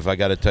negative, I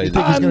got to tell you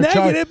that. I'm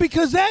negative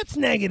because that's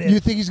negative.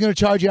 You think he's going to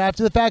charge you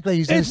after the fact? Like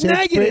he's it's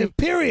negative,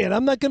 period.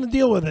 I'm not going to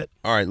deal with it.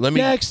 All right, let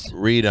me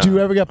read on. Do you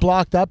ever get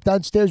blocked up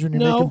downstairs when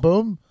you're making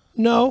boom?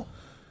 No.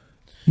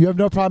 You have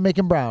no problem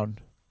making brown?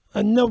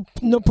 No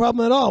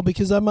problem at all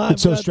because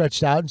It's so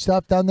stretched out and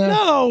stuff down there?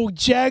 No,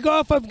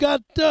 Jagoff,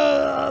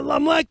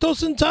 I'm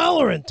lactose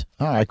intolerant.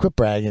 All right, quit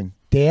bragging.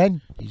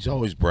 Dan? He's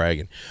always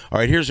bragging. All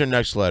right, here's our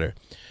next letter.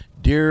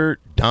 Dear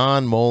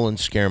Don, Mole, and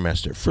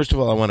Scaremaster, first of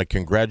all, I want to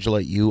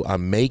congratulate you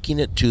on making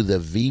it to the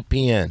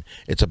VPN.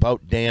 It's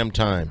about damn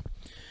time.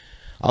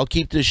 I'll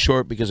keep this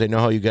short because I know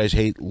how you guys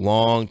hate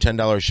long $10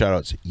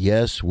 shoutouts.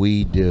 Yes,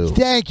 we do.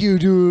 Thank you,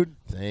 dude.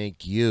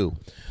 Thank you.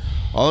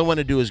 All I want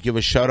to do is give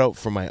a shout out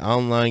for my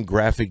online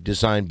graphic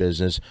design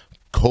business,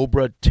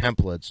 Cobra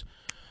Templates,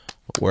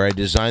 where I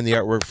design the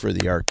artwork for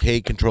the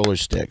arcade controller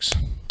sticks.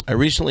 I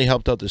recently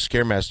helped out the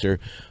Scaremaster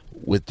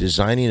with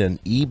designing an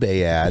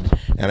eBay ad,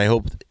 and I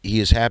hope he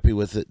is happy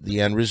with the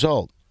end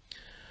result.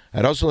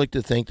 I'd also like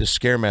to thank the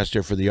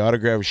Scaremaster for the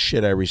autographed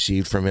shit I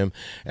received from him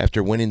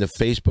after winning the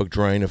Facebook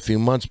drawing a few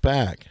months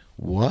back.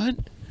 What?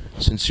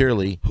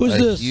 Sincerely, Who's a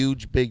this?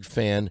 huge big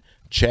fan,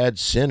 Chad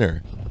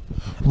Sinner.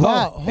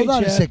 Wow, hold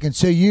on a Chad. second.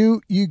 So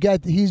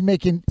he's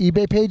making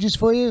eBay pages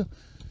for you?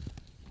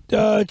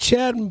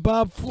 Chad and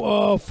Bob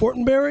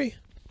Fortenberry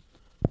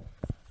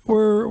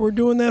were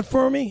doing that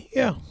for me.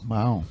 Yeah,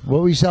 Wow.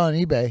 What were you selling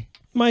on eBay?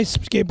 my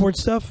skateboard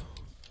stuff,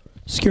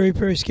 Scary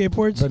Perry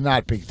skateboards. But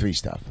not Big 3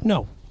 stuff.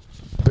 No,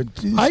 But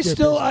I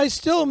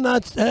still am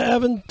not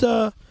haven't.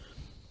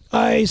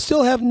 I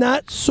still have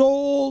not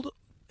sold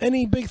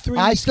any Big 3.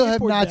 I still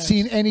have skateboard not bags.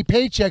 seen any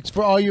paychecks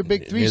for all your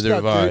Big 3 Neither stuff,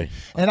 have I. dude.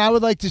 And I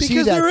would like to see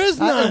Because that. there is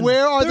none.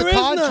 Where are There the is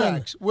none.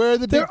 contracts? Where are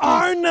the There Big 3?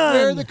 are none.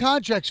 Where are the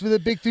contracts for the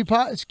Big 3?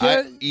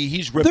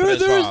 He's ripping us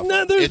There's off.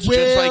 none- there's- It's just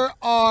Where like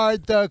are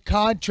the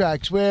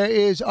contracts? Where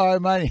is our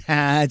money?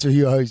 That's what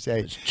you always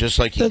say. just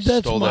like he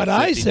That's stole what that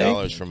I say.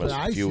 $50 from us What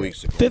I a few say.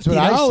 weeks ago. $50. what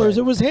I said.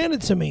 It was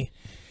handed to me.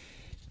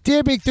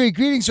 Dear Big 3,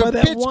 greetings By from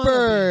that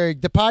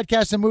Pittsburgh. The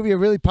podcast and movie are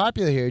really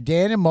popular here.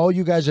 Dan and Mo,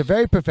 you guys are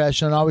very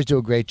professional and always do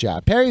a great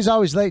job. Perry's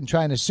always late and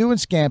trying to sue and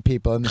scam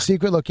people in the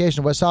secret location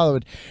of West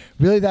Hollywood.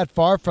 Really that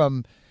far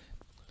from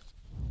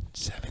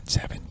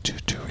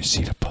 7722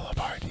 Reseda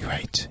Boulevard. You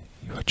right.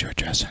 You wrote your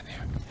address on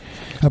there.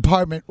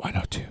 Apartment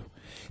 102.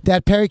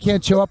 That Perry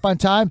can't show up on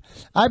time?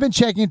 I've been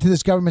checking into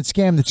this government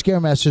scam that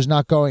Scaremaster is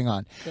not going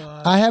on.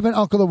 I have an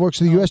uncle that works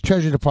for the U.S.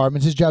 Treasury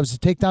Department. His job is to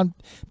take down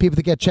people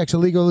that get checks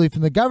illegally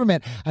from the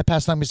government. I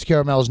passed on Mr.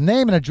 Caramel's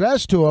name and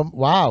address to him.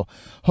 Wow.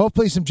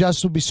 Hopefully some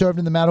justice will be served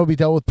and the matter will be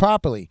dealt with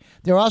properly.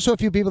 There are also a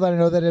few people that I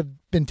know that have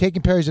been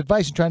taking Perry's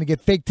advice and trying to get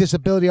fake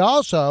disability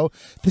also.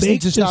 This Fake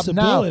needs to stop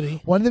disability?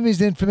 now. One of them is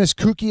the infamous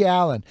Kooky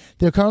Allen.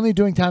 They're currently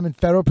doing time in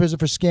federal prison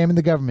for scamming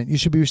the government. You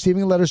should be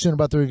receiving a letter soon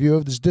about the review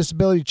of this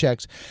disability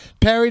checks.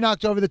 Perry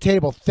knocked over the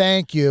table.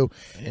 Thank you.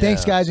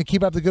 Thanks, guys, and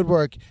keep up the good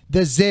work.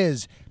 The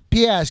Ziz.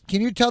 P.S.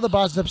 Can you tell the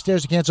bosses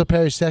upstairs to cancel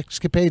Perry's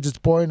Sexapades? It's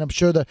boring. I'm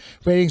sure the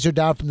ratings are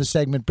down from the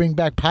segment. Bring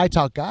back Pie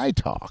Talk, Guy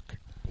Talk.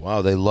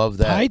 Wow, they love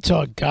that.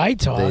 Guy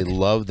talk. They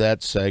love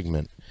that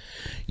segment.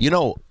 You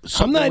know, I'm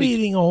something not we-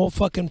 eating a whole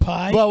fucking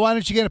pie. Well, why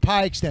don't you get a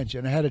pie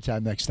extension ahead of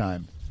time next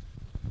time?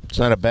 It's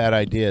not a bad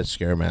idea,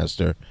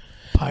 Scaremaster.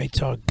 Pie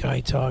talk,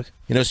 guy talk.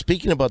 You know,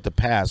 speaking about the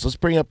past, let's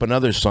bring up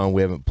another song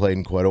we haven't played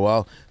in quite a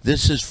while.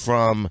 This is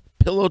from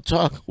Pillow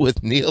Talk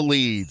with Neil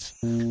Leeds.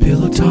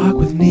 Pillow talk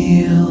with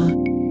Neil.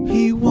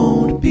 He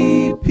won't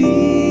be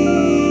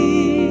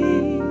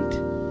beat.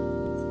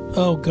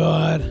 Oh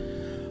God.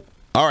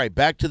 All right,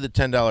 back to the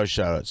 $10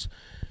 shoutouts.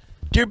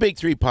 Dear Big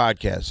 3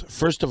 Podcast,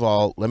 first of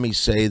all, let me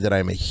say that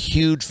I'm a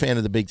huge fan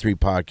of the Big 3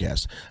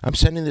 Podcast. I'm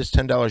sending this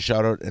 $10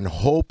 shoutout and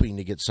hoping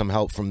to get some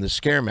help from the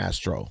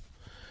Scaremastro.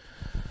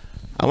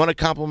 I want to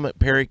compliment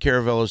Perry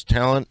Caravello's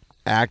talent,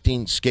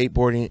 acting,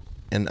 skateboarding,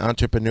 and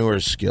entrepreneur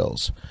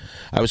skills.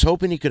 I was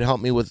hoping he could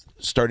help me with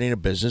starting a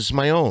business of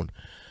my own.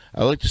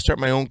 I'd like to start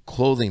my own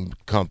clothing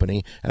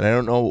company, and I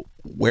don't know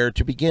where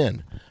to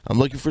begin. I'm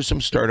looking for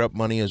some startup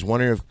money. I was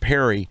wondering if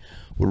Perry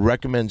would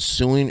recommend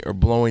suing or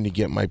blowing to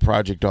get my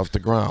project off the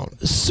ground.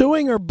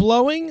 Suing or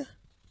blowing?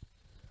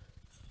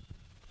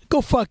 Go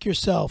fuck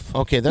yourself.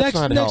 Okay, that's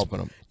not helping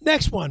him.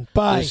 Next one.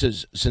 Bye. This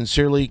is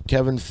sincerely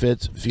Kevin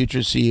Fitz, future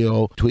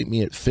CEO. Tweet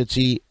me at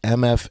Fitzy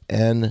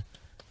MFN.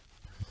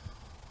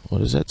 What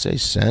does that say?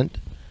 Cent?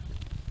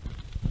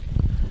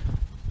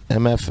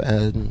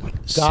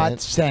 MFN.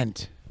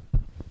 Cent.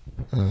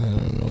 I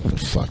don't know what the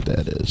fuck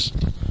that is.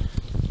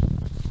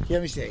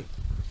 Let me see.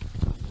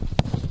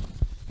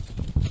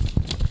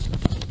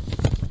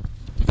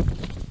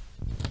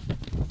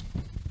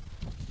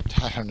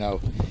 I don't know.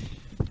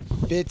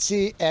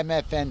 Bitsy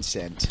MFN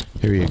cent.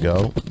 Here you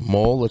go.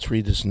 Mole, let's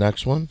read this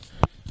next one.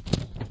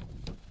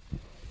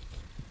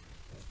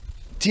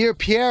 Dear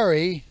Pierre,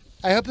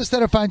 I hope this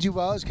letter finds you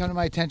well. It's come to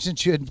my attention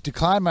that you had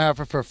declined my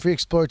offer for a free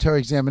exploratory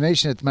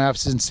examination at my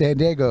offices in San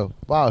Diego.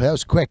 Wow, that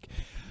was quick.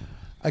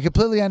 I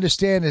completely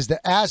understand as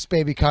the ass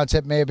baby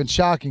concept may have been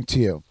shocking to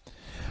you.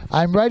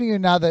 I'm writing you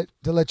now to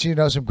let you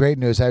know some great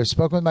news. I have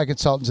spoken with my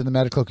consultants in the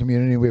medical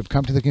community. We have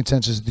come to the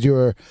consensus that you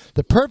are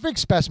the perfect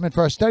specimen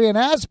for our study on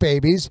ass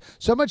babies,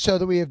 so much so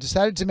that we have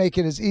decided to make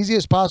it as easy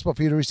as possible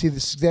for you to receive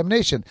this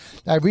examination.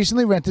 I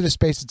recently rented a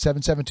space at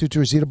 7722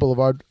 Reseda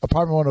Boulevard,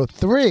 apartment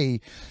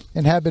 103,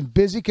 and have been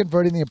busy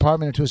converting the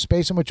apartment into a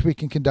space in which we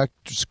can conduct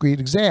discrete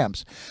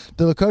exams.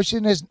 The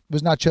location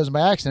was not chosen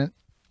by accident,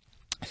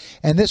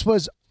 and this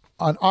was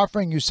on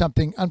offering you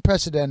something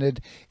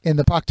unprecedented in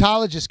the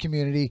proctologist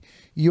community.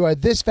 You are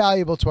this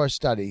valuable to our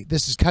study.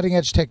 This is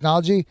cutting-edge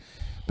technology,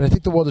 but I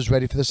think the world is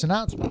ready for this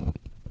announcement.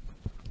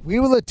 We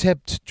will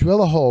attempt to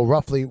drill a hole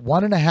roughly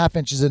 1.5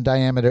 inches in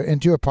diameter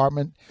into your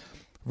apartment,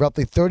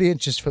 roughly 30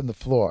 inches from the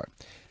floor.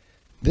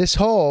 This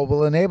hole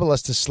will enable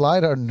us to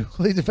slide our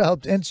newly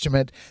developed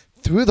instrument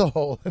through the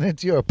hole and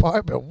into your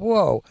apartment.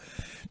 Whoa.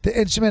 The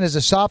instrument is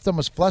a soft,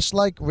 almost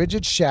flesh-like,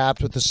 rigid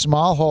shaft with a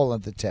small hole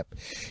at the tip.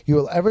 You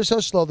will ever so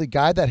slowly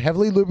guide that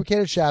heavily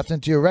lubricated shaft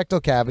into your rectal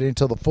cavity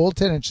until the full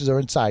 10 inches are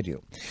inside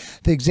you.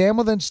 The exam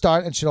will then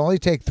start and should only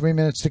take 3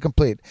 minutes to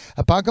complete.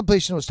 Upon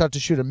completion, it will start to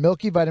shoot a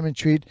milky vitamin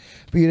treat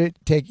for you to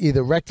take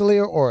either rectally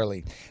or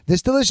orally.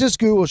 This delicious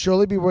goo will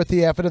surely be worth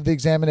the effort of the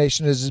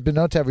examination, as it has been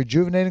known to have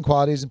rejuvenating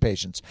qualities in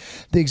patients.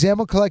 The exam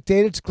will collect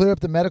data to clear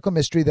up the medical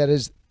mystery that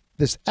is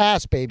this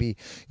ass, baby.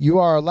 You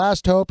are our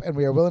last hope, and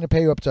we are willing to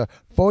pay you up to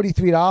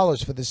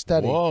 $43 for this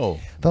study. Whoa.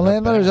 The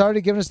landlord has already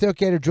given us the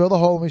okay to drill the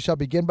hole, and we shall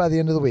begin by the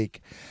end of the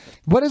week.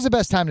 What is the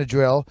best time to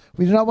drill?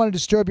 We do not want to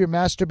disturb your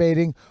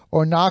masturbating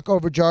or knock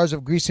over jars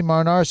of greasy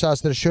marinara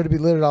sauce that are sure to be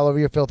littered all over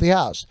your filthy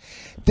house.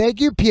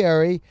 Thank you,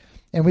 Pierre,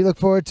 and we look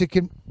forward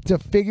to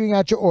figuring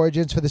out your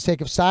origins for the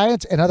sake of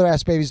science, and other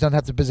ass babies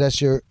don't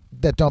possess your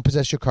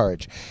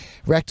courage.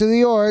 Rectally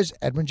yours,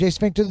 Edwin J.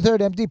 Sphincter III,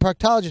 MD,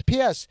 proctologist.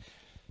 P.S.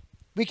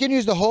 We can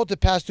use the hole to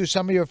pass through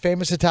some of your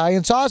famous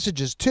Italian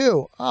sausages,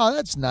 too. Oh,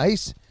 that's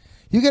nice.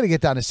 You got to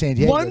get down to San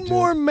Diego. One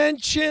more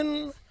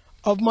mention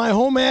of my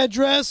home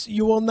address.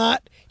 You will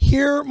not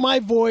hear my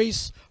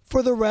voice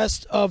for the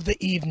rest of the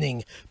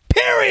evening.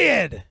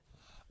 Period.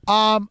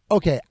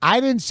 Okay, I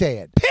didn't say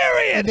it.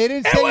 Period. And they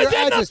didn't say your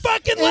address. The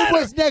fucking letter. It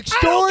was next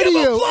door to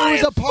you. It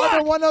was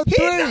apartment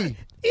 103.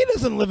 He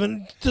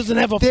doesn't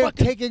have a They're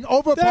fucking... taking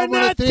over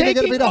apartment 103. They're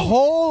going to be the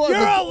whole You're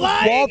of the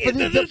wall for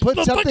them to put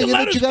something in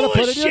that you got to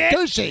put in your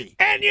tushy.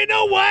 And you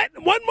know what?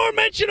 One more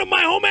mention of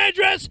my home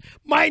address.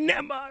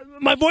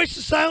 My voice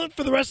is silent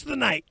for the rest of the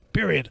night.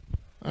 Period.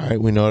 All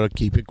right, we know how to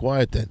keep it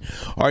quiet then.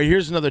 All right,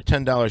 here's another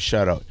 $10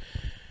 shout out.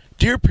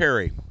 Dear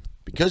Perry,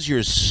 because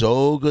you're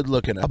so good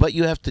looking, I bet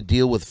you have to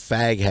deal with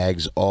fag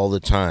hags all the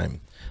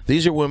time.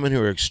 These are women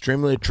who are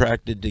extremely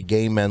attracted to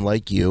gay men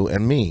like you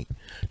and me.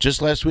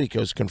 Just last week, I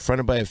was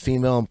confronted by a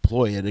female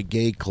employee at a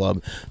gay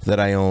club that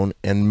I own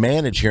and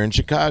manage here in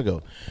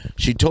Chicago.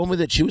 She told me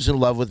that she was in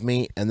love with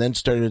me and then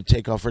started to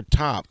take off her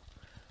top.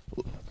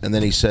 And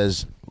then he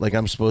says, like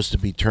I'm supposed to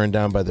be turned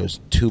down by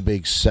those two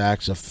big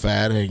sacks of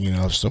fat hanging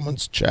off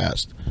someone's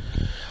chest.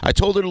 I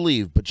told her to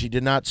leave, but she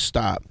did not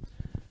stop.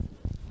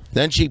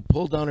 Then she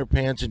pulled down her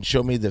pants and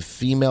showed me the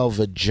female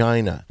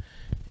vagina.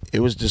 It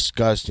was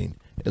disgusting.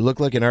 It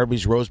looked like an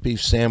Arby's roast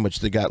beef sandwich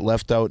that got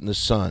left out in the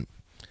sun.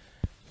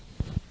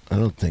 I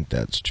don't think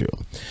that's true.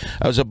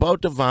 I was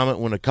about to vomit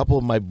when a couple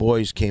of my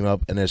boys came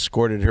up and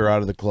escorted her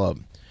out of the club.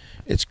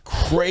 It's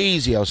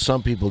crazy how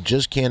some people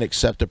just can't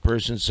accept a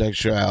person's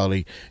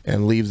sexuality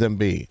and leave them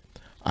be.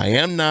 I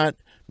am not,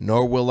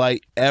 nor will I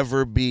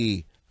ever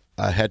be,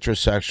 a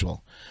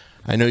heterosexual.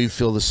 I know you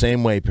feel the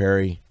same way,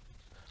 Perry.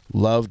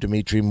 Love,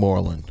 Dimitri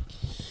Moreland.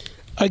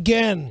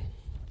 Again.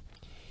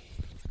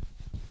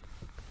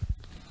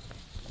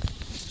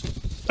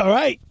 All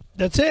right.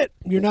 That's it.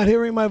 You're not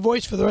hearing my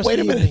voice for the rest of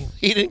the evening. Wait a minute.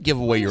 He didn't give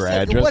away your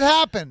address. What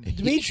happened?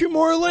 Dimitri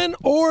Moreland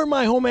or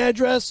my home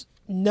address.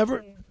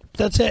 Never.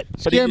 That's it.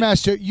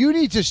 Scaremaster, you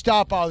need to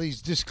stop all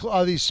these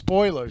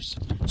spoilers.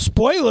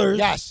 Spoilers?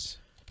 Yes.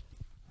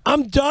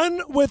 I'm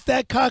done with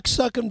that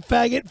cocksucking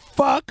faggot.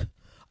 Fuck.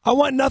 I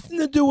want nothing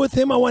to do with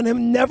him. I want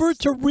him never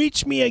to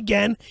reach me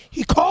again.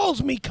 He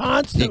calls me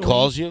constantly. He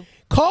calls you?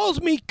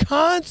 Calls me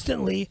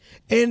constantly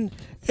and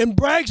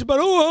brags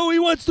about, he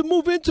wants to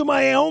move into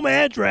my home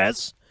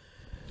address.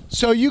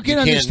 So you can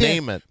understand,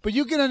 can't name it. But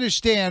you can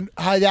understand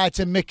how that's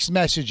a mixed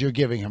message you're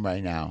giving him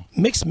right now.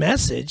 Mixed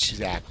message?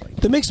 Exactly.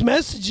 The mixed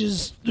message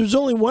is there's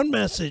only one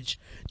message.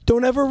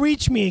 Don't ever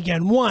reach me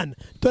again. 1.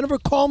 Don't ever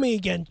call me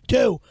again.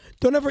 2.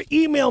 Don't ever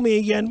email me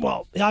again.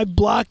 Well, I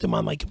blocked him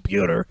on my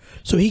computer,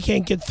 so he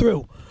can't get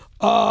through.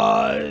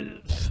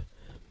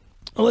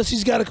 Unless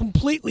he's got a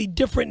completely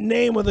different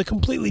name with a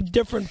completely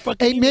different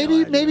fucking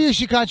email address. Maybe you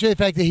should concentrate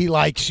the fact that he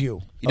likes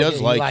you. He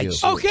does like you.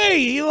 Okay,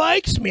 he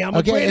likes me. I'm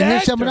a great and actor.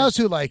 here's someone else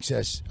who likes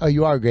us. Oh,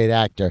 you are a great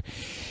actor.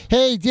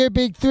 Hey, dear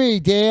Big Three,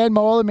 Dan,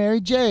 Mole, and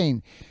Mary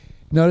Jane.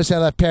 Notice I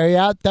left Perry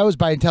out? That was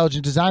by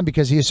intelligent design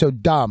because he is so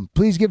dumb.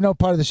 Please give no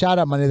part of the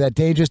shout-out money to that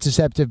dangerous,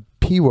 deceptive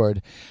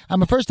P-word.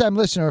 I'm a first-time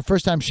listener, a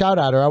first-time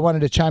shout-outer. I wanted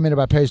to chime in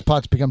about Perry's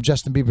plot to become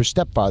Justin Bieber's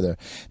stepfather.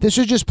 This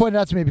was just pointed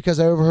out to me because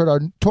I overheard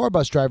our tour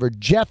bus driver,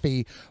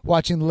 Jeffy,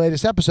 watching the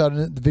latest episode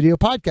of the Video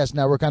Podcast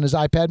Network on his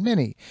iPad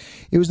mini.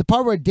 It was the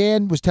part where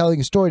Dan was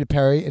telling a story to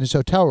Perry in his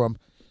hotel room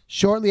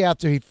shortly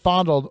after he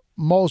fondled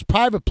Mole's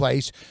private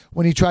place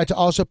when he tried to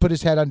also put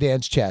his head on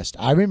Dan's chest.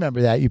 I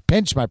remember that. You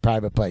pinched my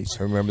private place.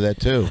 I remember that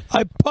too.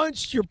 I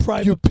punched your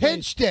private place. You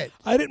pinched it.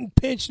 I didn't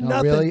pinch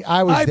nothing. Really?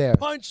 I was there. I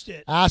punched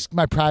it. Ask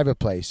my private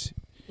place.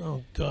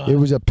 Oh, God. It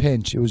was a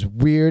pinch. It was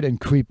weird and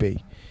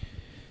creepy.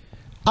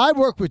 I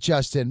work with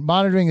Justin,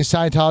 monitoring his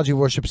Scientology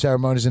worship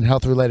ceremonies and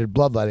health-related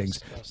bloodlettings.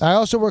 I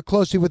also work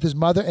closely with his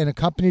mother and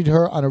accompanied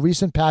her on a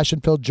recent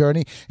passion-filled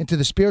journey into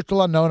the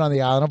spiritual unknown on the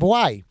island of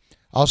Hawaii.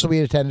 Also, we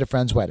attended a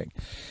friend's wedding.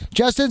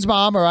 Justin's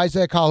mom, or as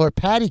I call her,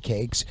 Patty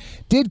Cakes,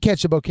 did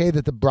catch a bouquet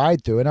that the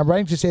bride threw, and I'm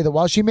writing to say that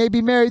while she may be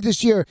married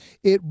this year,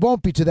 it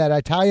won't be to that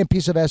Italian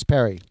piece of S.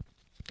 Perry.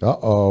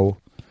 Uh-oh.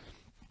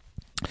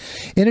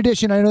 In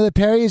addition, I know that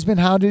Perry has been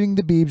hounding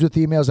the Biebs with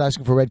emails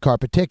asking for red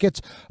carpet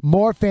tickets,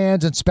 more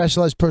fans, and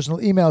specialized personal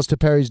emails to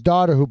Perry's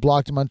daughter, who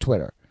blocked him on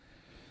Twitter.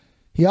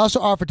 He also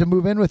offered to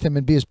move in with him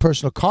and be his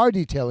personal car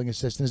detailing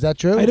assistant. Is that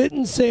true? I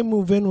didn't say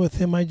move in with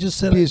him. I just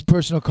said be his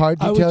personal car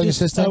detailing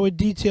assistant? I would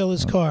detail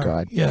his car.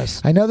 God.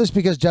 Yes. I know this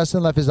because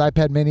Justin left his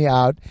iPad mini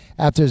out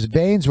after his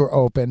veins were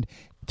opened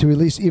to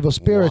release evil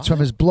spirits from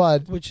his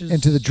blood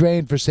into the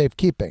drain for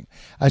safekeeping.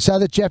 I saw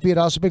that Jeffy had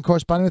also been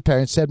corresponding with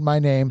Perry and said my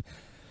name,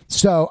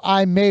 so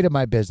I made it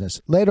my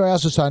business. Later, I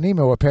also saw an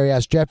email where Perry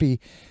asked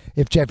Jeffy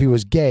if Jeffy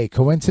was gay.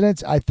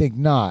 Coincidence? I think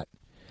not.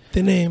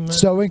 The name.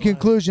 So in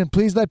conclusion,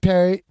 please tell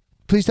Perry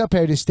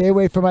to stay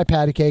away from my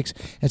patty cakes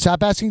and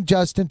stop asking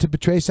Justin to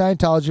betray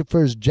Scientology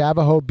for his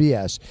Javaho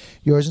BS.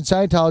 Yours in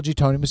Scientology,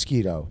 Tony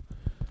Mosquito.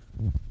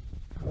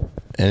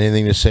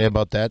 Anything to say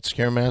about that,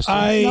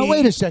 Scaremaster? Now,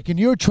 wait a second.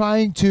 You're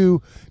trying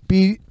to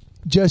be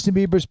Justin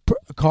Bieber's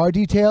car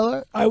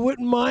detailer? I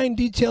wouldn't mind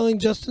detailing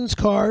Justin's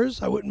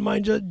cars. I wouldn't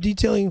mind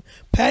detailing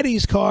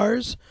Patty's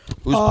cars.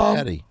 Who's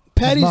Patty?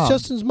 Patty's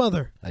Justin's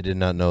mother. I did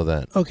not know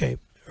that. Okay.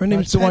 Her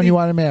name's That's the one you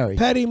want to marry.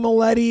 Patty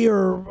Maletti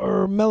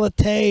or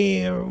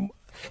Melate or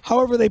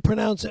however they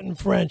pronounce it in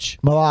French.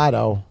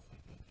 Mulatto.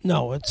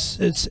 No, it's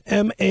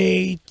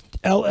Mallettete.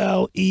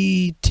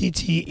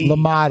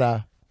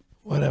 LaMotta.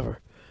 Whatever.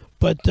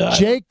 But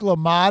Jake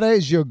LaMotta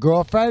is your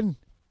girlfriend?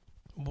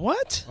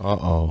 What?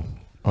 Uh-oh.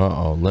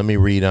 Let me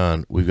read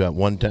on. We've got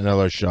one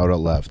 $10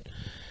 shout-out left.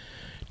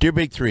 Dear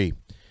Big Three,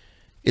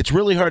 it's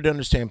really hard to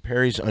understand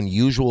Perry's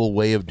unusual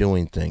way of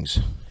doing things.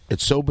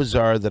 It's so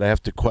bizarre that I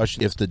have to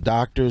question if the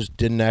doctors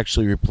didn't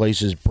actually replace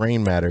his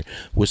brain matter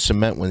with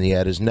cement when he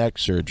had his neck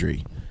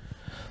surgery.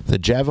 The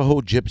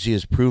Javaho Gypsy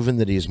has proven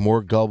that he is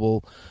more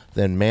gullible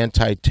than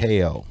Manti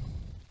Te'o.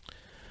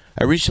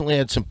 I recently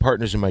had some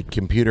partners in my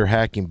computer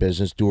hacking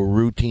business do a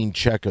routine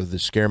check of the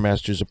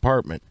Scaremaster's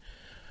apartment.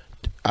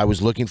 I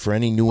was looking for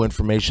any new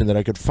information that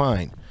I could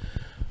find.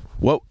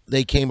 What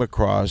they came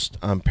across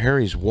on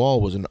Perry's wall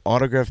was an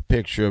autographed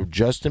picture of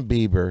Justin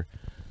Bieber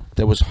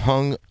that was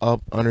hung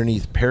up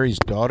underneath Perry's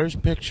daughter's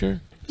picture?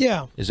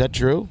 Yeah. Is that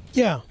true?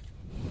 Yeah.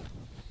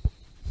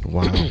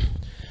 Wow.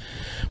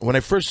 When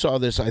I first saw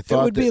this, I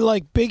thought it would be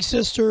like big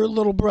sister,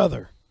 little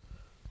brother.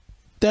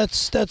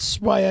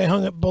 That's why I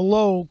hung it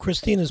below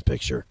Christina's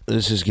picture.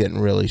 This is getting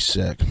really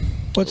sick.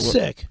 What's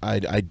sick? I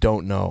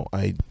don't know.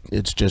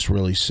 It's just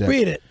really sick.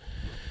 Read it.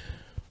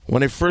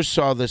 When I first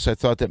saw this, I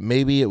thought that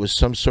maybe it was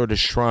some sort of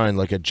shrine,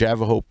 like a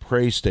Javaho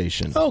pray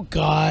station. Oh,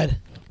 God.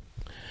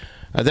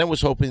 I then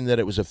was hoping that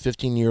it was a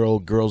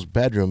 15-year-old girl's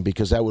bedroom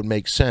because that would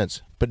make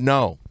sense. But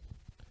no.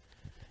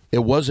 It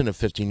wasn't a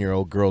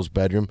 15-year-old girl's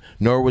bedroom,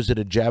 nor was it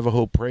a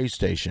Javaho pray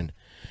station.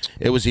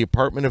 It was the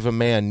apartment of a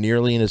man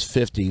nearly in his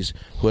 50s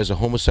who has a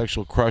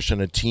homosexual crush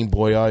on a teen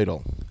boy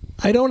idol.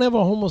 I don't have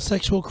a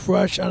homosexual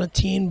crush on a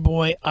teen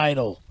boy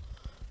idol.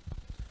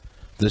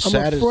 I'm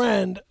a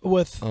friend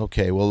with...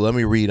 Okay, well, let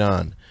me read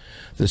on.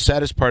 The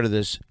saddest part of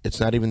this, it's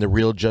not even the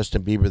real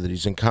Justin Bieber that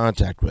he's in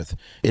contact with.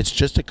 It's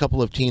just a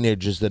couple of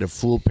teenagers that have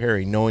fooled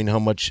Perry, knowing how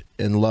much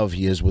in love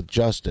he is with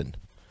Justin.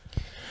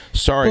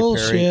 Sorry,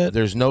 Bullshit. Perry,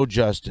 there's no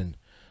Justin.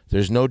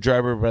 There's no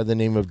driver by the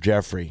name of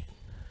Jeffrey.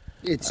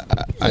 It's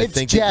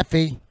think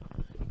Jeffy.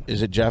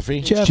 Is it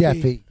Jeffy?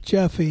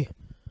 Jeffy.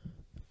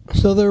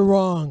 So they're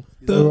wrong.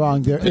 They're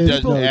wrong.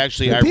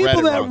 Actually, I read it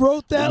people that wrong.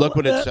 wrote that. Look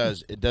what it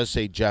says. It does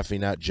say Jeffy,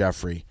 not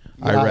Jeffrey.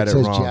 Yeah, I read it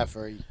wrong.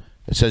 Jeffrey.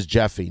 It says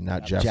Jeffy,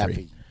 not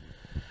Jeffrey.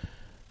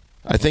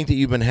 I think that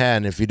you've been had,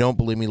 and if you don't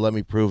believe me, let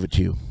me prove it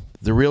to you.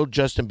 The real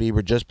Justin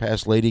Bieber just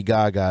passed Lady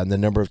Gaga in the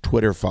number of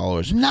Twitter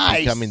followers,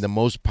 becoming the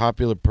most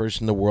popular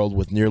person in the world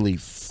with nearly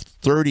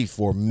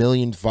 34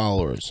 million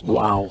followers.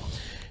 Wow.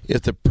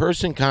 If the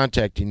person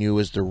contacting you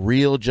is the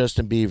real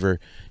Justin Bieber,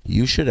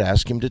 you should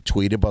ask him to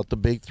tweet about the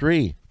Big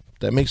Three.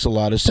 That makes a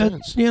lot of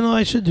sense.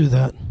 I should do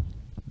that.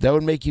 That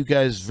would make you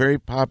guys very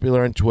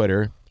popular on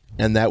Twitter,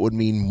 and that would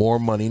mean more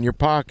money in your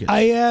pocket.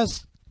 I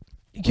asked...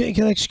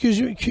 Can I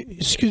excuse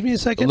me a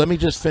second? Let me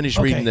just finish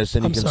reading this,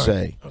 and you can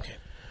say. Okay.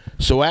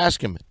 So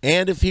ask him.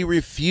 And if he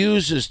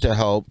refuses to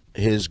help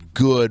his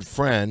good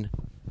friend,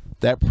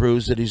 that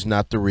proves that he's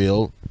not the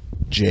real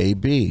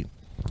JB.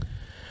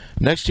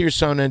 Next to your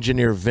sound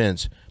engineer,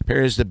 Vince,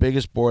 Perry is the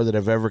biggest bore that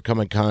I've ever come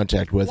in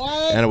contact with.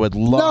 What? And I would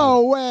love...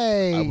 No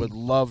way! I would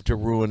love to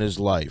ruin his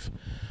life.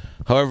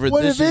 However,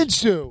 what did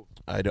Vince do?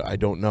 I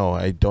don't know.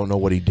 I don't know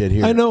what he did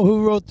here. I know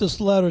who wrote this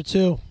letter,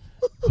 too.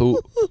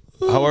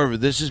 However,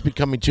 this is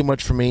becoming too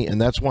much for me, and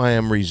that's why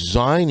I'm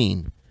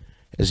resigning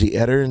as the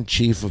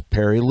editor-in-chief of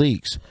Perry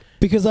Leaks.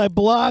 Because I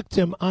blocked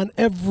him on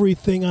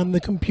everything on the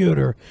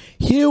computer.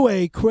 Hugh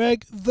A.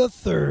 Craig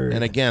III.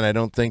 And again, I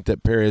don't think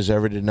that Perry has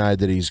ever denied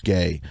that he's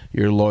gay.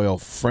 Your loyal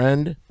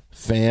friend,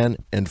 fan,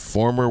 and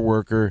former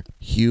worker,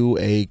 Hugh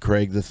A.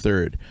 Craig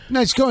III.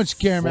 Nice going,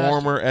 Scaremaster.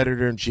 Former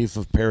editor-in-chief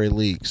of Perry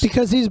Leaks.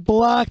 Because he's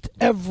blocked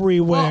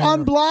everywhere. Well,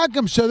 unblock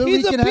him so that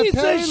we can have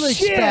Perry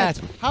Leaks back.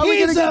 How are we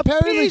going to get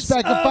Perry Leaks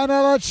back and find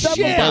out all that stuff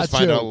You about guys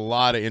find you? out a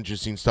lot of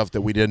interesting stuff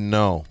that we didn't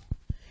know.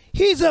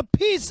 He's a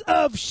piece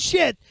of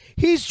shit.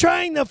 He's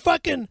trying to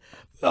fucking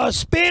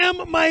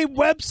spam my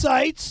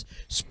websites,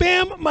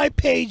 spam my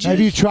pages. Have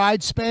you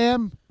tried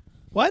spam?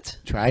 What?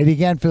 Try it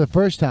again for the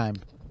first time.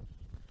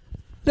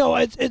 No,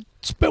 it's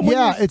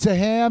it's a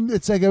ham.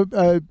 It's like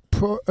a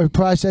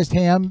processed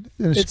ham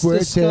in a square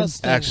tin.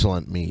 Disgusting.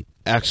 Excellent meat.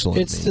 Excellent.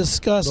 It's meat.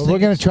 disgusting. Well, we're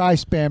going to try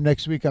spam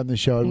next week on the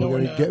show. No,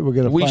 we're going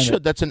to. We find should.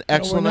 It. That's an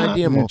excellent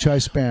idea. We're going to try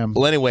spam.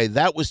 Well, anyway,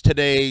 that was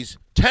today's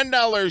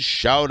 $10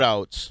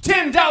 shout-outs.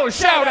 $10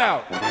 shout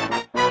out.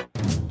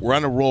 We're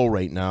on a roll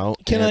right now.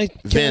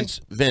 Vince,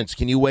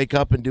 can you wake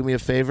up and do me a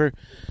favor?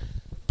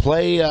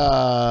 Play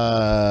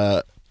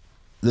the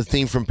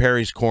theme from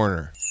Perry's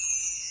Corner.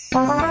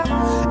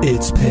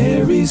 It's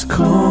Perry's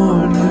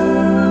Corner.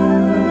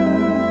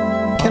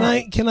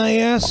 Can I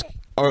ask?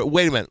 Or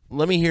wait a minute.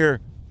 Let me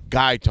hear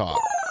guy talk.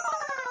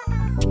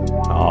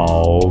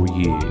 Oh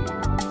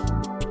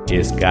yeah,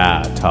 it's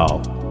guy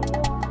talk.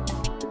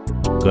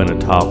 Gonna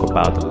talk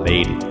about the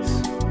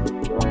ladies.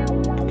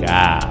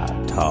 Guy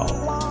talk.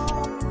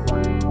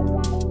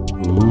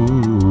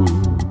 Ooh.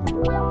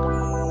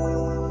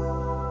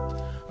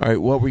 All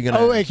right, what were you gonna?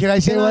 Oh wait, can I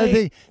say one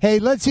thing? Hey,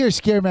 let's hear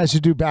Scaremaster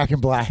do Back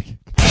in Black.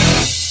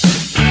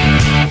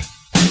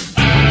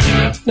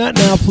 Not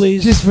now,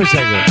 please. Just for a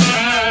second.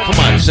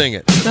 Come on, sing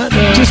it. Not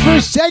now. Just for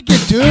a second,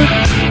 dude.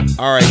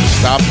 All right,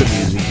 stop the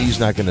music. He's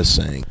not going to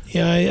sing.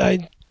 Yeah,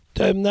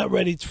 I'm not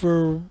ready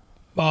for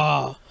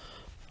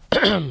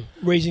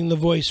raising the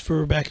voice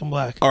for Back in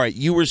Black. All right,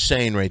 you were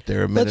saying right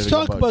there a minute Let's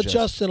ago talk about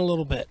Justin a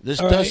little bit. This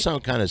all does right?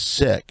 sound kind of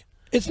sick.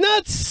 It's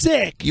not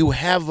sick. You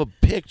have a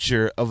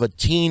picture of a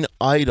teen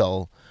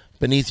idol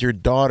beneath your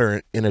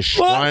daughter in a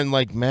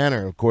shrine-like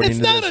manner, according to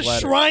this letter. It's not a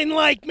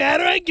shrine-like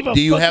manner. I give a.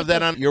 Do you have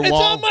that on your wall?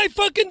 It's on my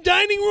fucking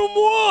dining room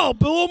wall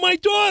below my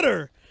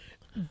daughter.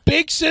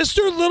 Big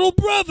sister, little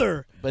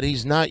brother. But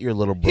he's not your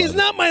little brother. He's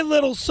not my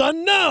little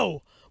son,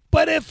 no.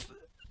 But if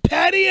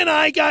Patty and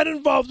I got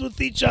involved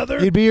with each other,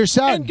 he'd be your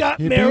son. And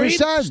got He'd married. Be your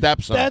son.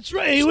 Stepson. That's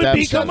right. He would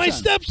become my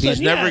stepson. He's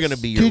never going to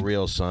be your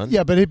real son.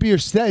 Yeah, but he'd be your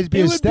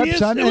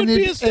stepson. It would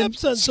be a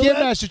stepson. So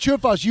Scaremaster, true or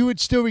false, you would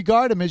still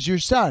regard him as your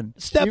son.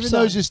 Stepson. Even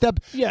though he's your step.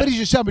 Yeah. But he's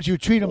your son, but you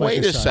would treat him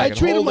like your son. Wait a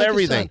second. Hold like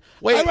everything.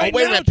 Wait a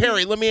minute,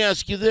 Perry. Let me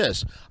ask you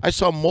this. I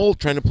saw Mole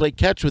trying to play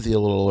catch with you a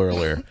little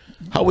earlier.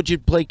 How would you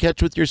play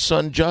catch with your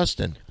son,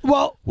 Justin?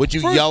 Well, would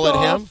you yell at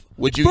him?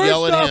 Would you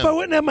yell at him? First off, I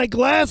wouldn't have my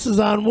glasses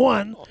on,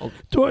 one.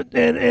 Okay.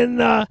 And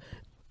have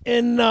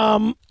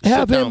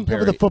him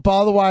over the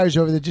football. The wires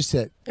over there. Just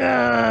sit.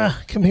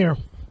 Come here.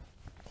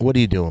 What are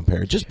you doing,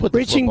 Perry? Just put the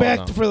reaching back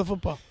down. for the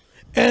football.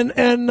 And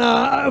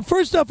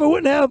first off, I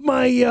wouldn't have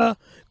my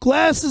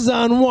glasses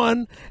on,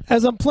 one,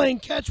 as I'm playing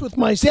catch with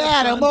my son.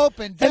 Dad, I'm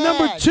open. Dad. And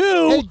number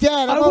two, hey,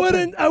 Dad, I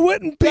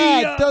wouldn't be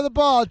Dad, throw the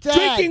ball. Dad.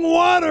 drinking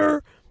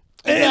water,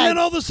 and then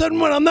all of a sudden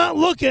when I'm not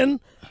looking,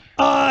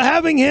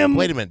 having him.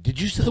 Wait a minute.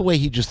 Did you see the way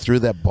he just threw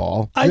that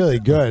ball? Really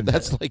good.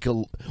 That's like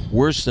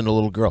worse than a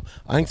little girl.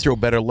 I can throw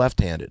better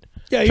left-handed.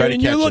 Yeah,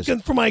 you're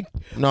looking for my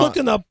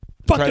looking to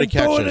fucking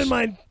throw it in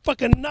my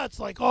fucking nuts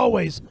like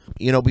always.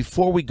 You know,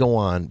 before we go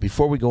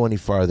any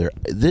farther,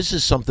 this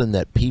is something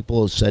that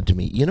people have said to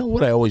me. You know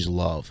what I always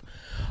love?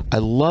 I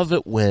love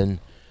it when,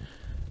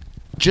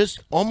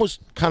 just almost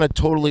kind of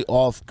totally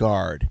off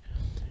guard,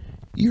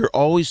 you're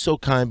always so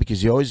kind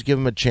because you always give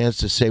him a chance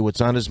to say what's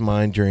on his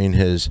mind during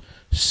his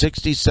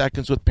 60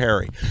 seconds with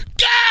Perry.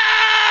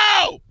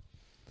 Go!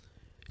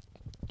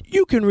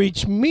 You can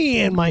reach me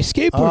and my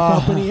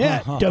skateboard company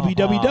at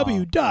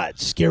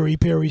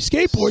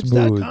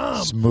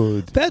www.scaryperryskateboards.com.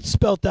 Smooth. That's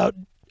spelled out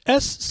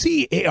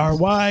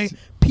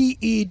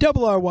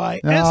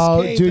SCARYPERRYSK.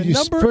 No, dude,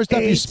 first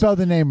off, you spelled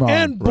the name wrong.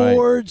 And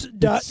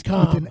boards.com. It's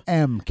with an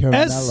M,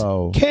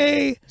 Caramello.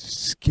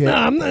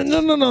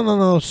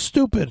 No,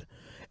 stupid.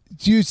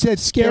 You said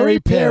Scary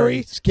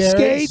Perry.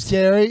 Scary.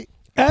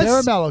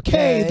 Caramello.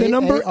 K, the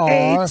number 8.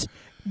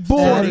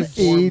 Boards.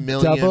 44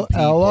 million people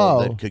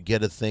E-double-L-O. that could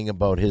get a thing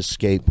about his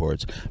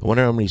skateboards. I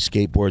wonder how many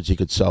skateboards he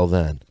could sell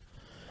then.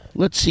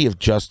 Let's see if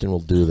Justin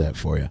will do that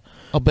for you.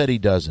 I'll bet he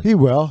doesn't. He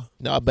will.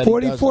 No, I bet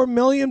 44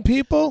 million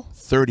people?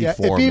 34 if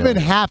even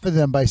million. half of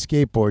them buy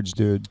skateboards,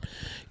 dude.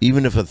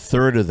 Even if a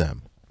third of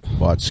them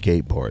bought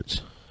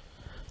skateboards,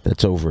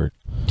 that's over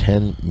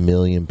 10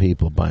 million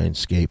people buying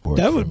skateboards.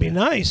 That would be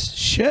nice.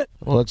 Shit.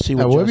 Well, let's see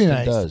what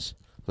Justin does.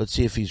 Let's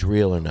see if he's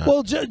real or not.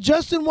 Well,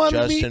 Justin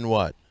wanted me. Justin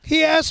what?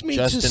 He asked me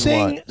to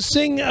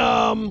sing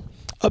a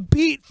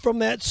beat from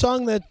that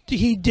song that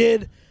he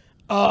did,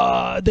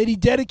 that he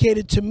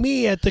dedicated to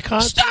me at the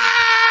concert.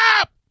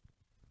 Stop!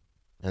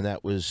 And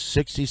that was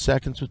 60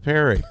 Seconds with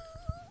Perry.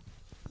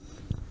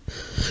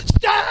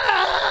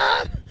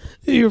 Stop!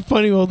 You're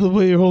funny all the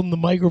way you're holding the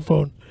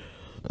microphone,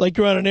 like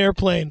you're on an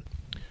airplane.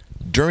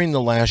 During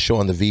the last show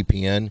on the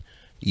VPN,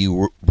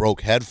 you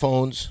broke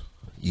headphones.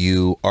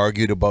 You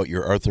argued about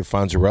your Arthur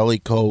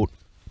Fonzarelli coat.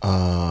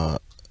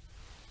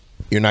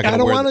 You're not going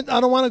to wear. I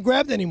don't want to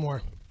grab it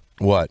anymore.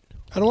 What?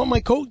 I don't want my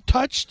coat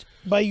touched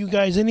by you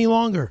guys any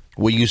longer.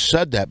 Well, you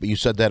said that, but you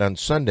said that on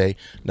Sunday.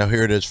 Now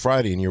here it is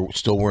Friday, and you're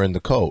still wearing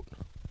the coat.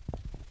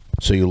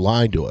 So you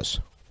lied to us.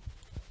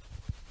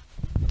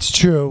 It's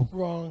true.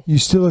 Wrong. You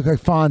still look like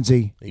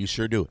Fonzie. You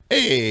sure do.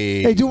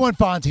 Hey. Hey, do one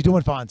Fonzie. Do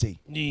one Fonzie.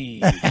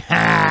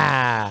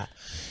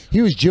 He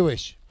was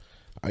Jewish.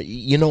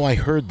 You know, I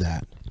heard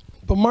that.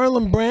 But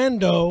Marlon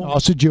Brando.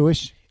 Also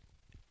Jewish.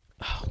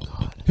 Oh,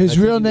 God. His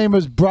real name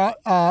was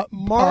Marlon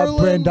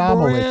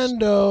Brandamowitz.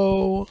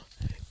 Brando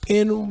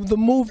in the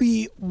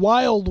movie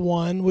Wild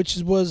One, which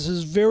was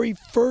his very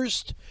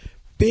first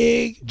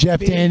big...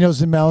 Jeff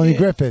Daniels and Melanie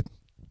Griffith.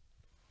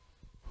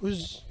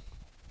 Who's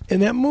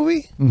in that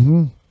movie?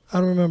 Mm-hmm. I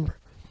don't remember.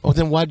 Oh,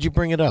 then why'd you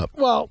bring it up?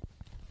 Well,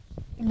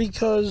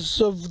 because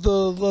of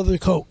the leather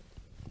coat.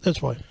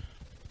 That's why.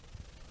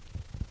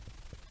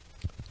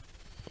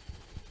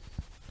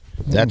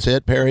 That's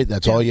it, Perry?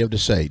 That's all you have to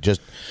say?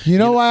 Just You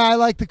know why I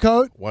like the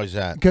coat? Why is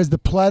that? Because the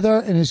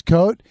pleather in his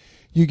coat,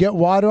 you get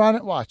water on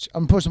it. Watch.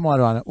 I'm putting some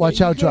water on it. Watch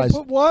how it dries.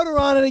 Put water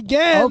on it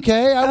again.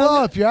 Okay, I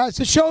will if you're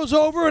asking. The show's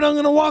over and I'm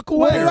going to walk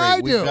away. What did I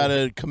do? We've got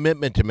a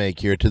commitment to make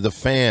here to the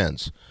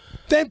fans.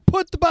 Then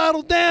put the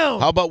bottle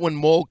down. How about when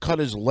Mole cut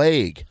his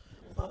leg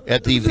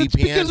at the It's VPN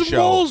because show?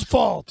 of Mole's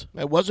fault.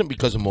 It wasn't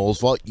because of Mole's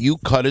fault. You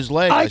cut his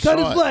leg. I cut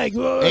saw his it. leg.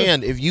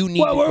 And if you need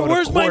to go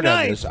where's to my court on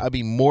knife? this, I'd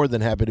be more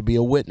than happy to be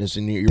a witness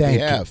in your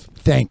Thank behalf. you.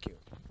 Thank you.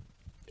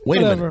 Wait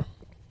a Whatever. minute.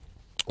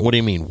 What do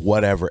you mean,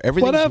 whatever?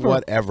 Everything's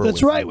whatever.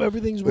 That's with right. you.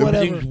 Everything's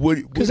whatever.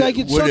 Because I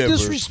get whatever.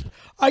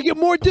 I get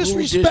more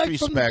disrespect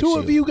from the disrespects two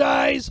of you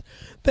guys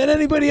than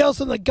anybody else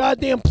on the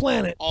goddamn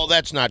planet. Oh,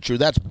 that's not true.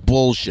 That's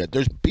bullshit.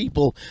 There's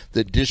people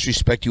that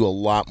disrespect you a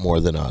lot more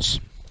than us.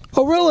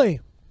 Oh, really?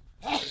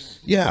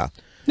 Yeah.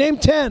 Name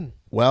 10.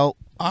 Well,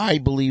 I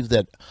believe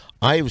that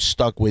I have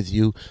stuck with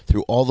you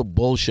through all the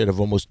bullshit of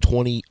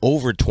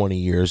over 20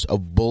 years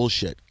of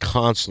bullshit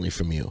constantly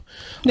from you.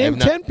 Name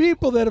 10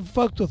 people that have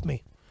fucked with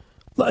me.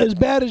 As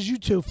bad as you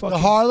two fucking. The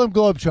Harlem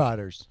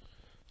Globetrotters.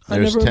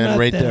 There's 10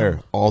 right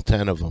there. All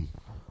 10 of them.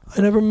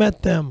 I never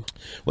met them.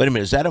 Wait a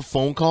minute. Is that a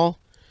phone call?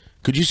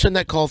 Could you send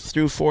that call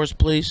through for us,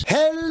 please?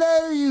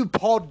 Hello, you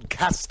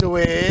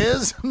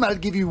podcastaways. I'll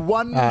give you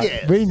one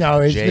guess. We know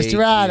it's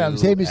Mr.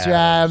 Adams. Hey, Mr.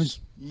 Adams.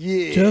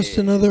 Yes, Just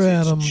another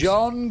Adams.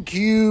 John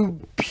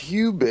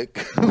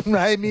Pubic.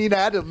 I mean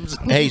Adams.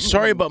 Hey,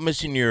 sorry about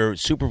missing your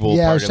Super Bowl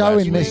Yeah, party sorry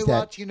last we week. missed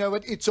that. You know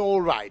what? It's all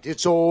right.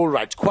 It's all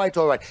right. Quite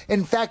all right.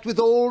 In fact, with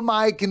all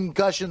my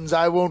concussions,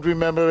 I won't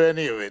remember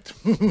any of it.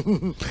 What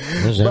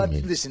does that But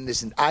mean?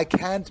 listen. I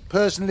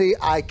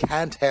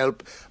can't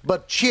help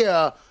but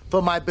cheer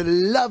for my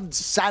beloved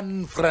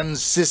San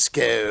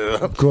Francisco.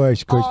 Of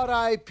course.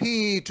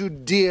 R.I.P. to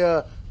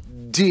dear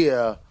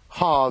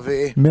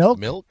Harvey. Milk?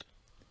 Milk?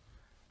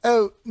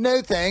 Oh,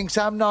 no thanks,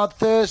 I'm not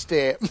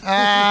thirsty. See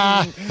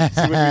what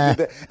we did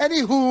there?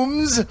 Any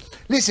whom's?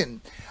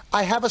 Listen,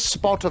 I have a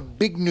spot of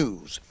big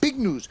news. Big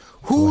news.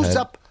 Who's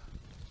up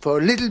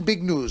for little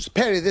big news?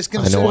 Perry, this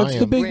concerns you. What's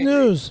the big greatly.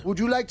 news? Would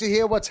you like to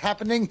hear what's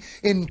happening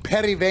in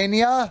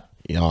Perivania?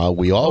 Yeah,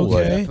 we all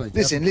Okay. would.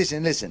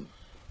 Listen.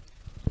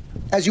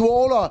 As you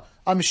all are,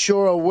 I'm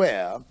sure,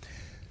 aware,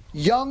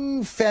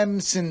 young femme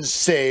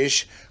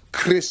sensation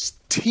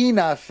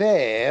Christina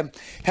Fey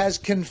has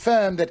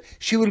confirmed that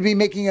she will be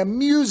making a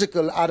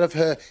musical out of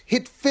her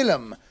hit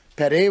film.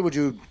 Perry, would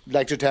you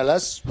like to tell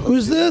us?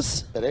 Who's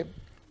this? Perry?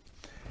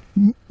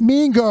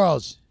 Mean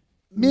Girls.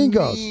 Mean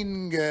Girls.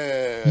 Mean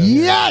Girls.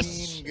 Yes!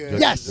 Mean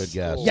Girls. Yes! Good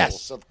guess.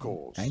 Yes. Of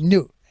course. I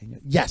knew.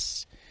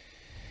 Yes.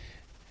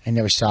 I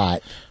never saw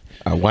it.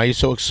 Why are you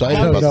so excited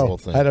I about don't the know. whole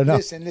thing? I don't know.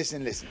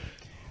 Listen.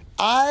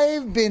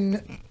 I've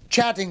been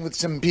chatting with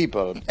some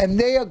people, and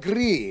they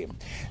agree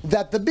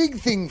that the big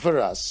thing for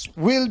us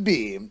will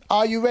be,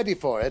 are you ready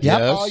for it? Yep.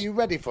 Yes. Are you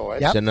ready for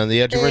it? Yep. Sitting on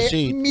the edge of our A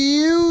seat.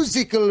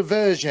 musical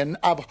version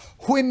of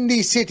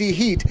Windy City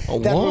Heat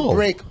that will whoa.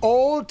 break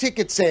all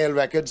ticket sale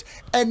records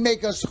and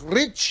make us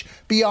rich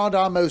beyond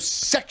our most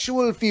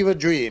sexual fever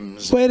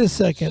dreams. Wait a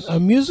second. A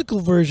musical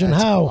version?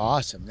 How?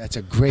 Awesome. That's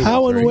a great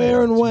How and version.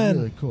 where and It's when?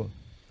 Really cool.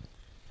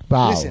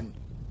 Wow. Listen,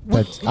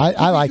 I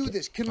can we like do it.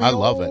 this? Can we I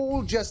love it.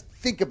 all just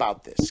think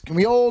about this? Can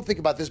we all think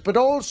about this? But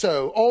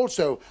also,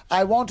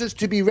 I want us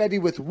to be ready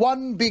with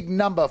one big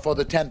number for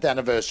the 10th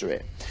anniversary.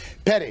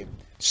 Perry,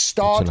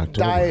 start October.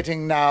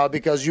 dieting now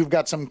because you've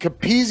got some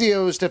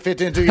capezios to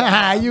fit into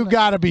your You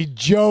gotta be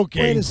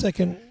joking. Wait a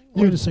second.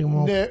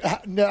 Mo.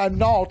 No,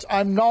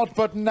 I'm not,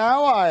 but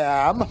now I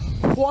am.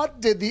 What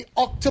did the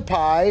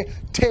octopi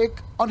take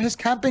on his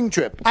camping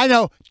trip? I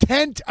know.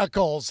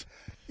 Tentacles.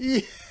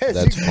 Yes,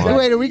 That's exactly. fine.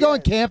 Wait, are we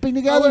going camping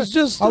together?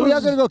 Are we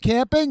all going to go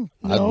camping?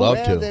 I'd love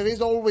Well, to. there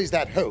is always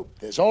that hope.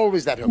 There's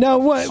always that hope. Now,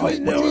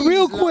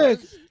 real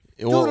quick.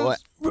 Well,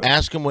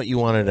 ask him what you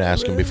wanted to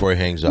ask him before he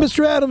hangs up.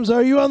 Mr. Adams,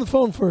 are you on the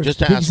phone first?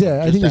 Just ask him.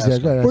 I think he's Just there.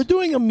 ask him. We're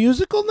doing a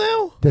musical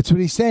now? That's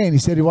what he's saying. He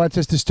said he wants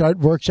us to start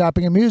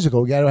workshopping a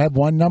musical. We got to have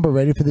one number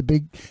ready for the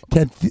big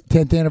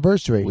 10th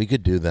anniversary. We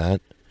could do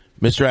that.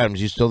 Mr. Adams,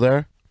 you still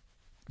there?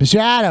 Mr.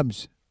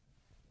 Adams.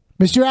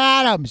 Mr.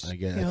 Adams. I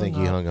think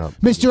he hung up.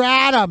 Mr.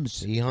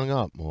 Adams. He hung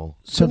up, Well.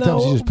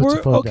 Sometimes he just puts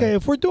the phone okay, down.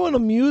 if we're doing a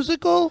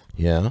musical,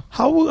 Yeah.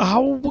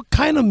 what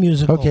kind of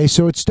musical? Okay,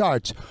 so it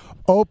starts.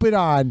 Open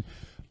on,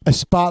 a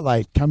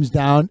spotlight comes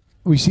down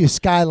we see a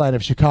skyline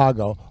of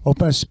Chicago.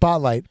 Open a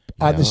spotlight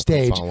on the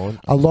stage.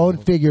 A lone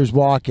figure's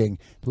walking.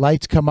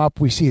 Lights come up.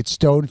 We see it's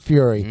Stone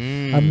Fury,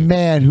 a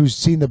man who's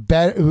seen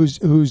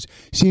who's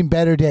seen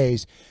better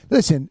days.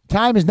 Listen,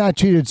 time has not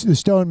treated the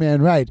Stone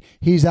Man right.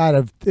 He's out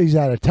of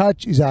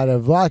touch. He's out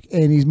of luck,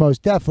 and he's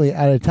most definitely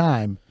out of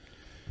time.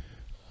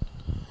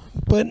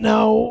 But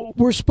now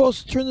we're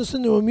supposed to turn this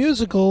into a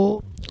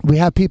musical. We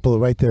have people who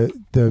write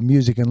the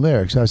music and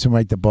lyrics. I have some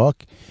write the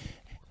book.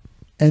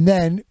 And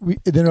then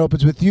it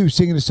opens with you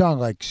singing a song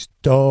like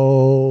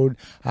Stone,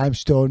 I'm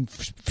Stone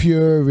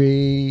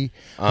Fury.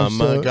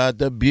 I got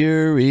the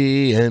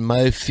Bury and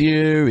my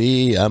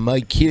fury, I'm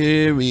a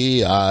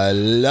Curie, I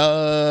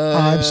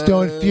love. I'm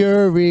Stone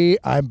Fury,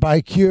 I'm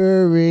by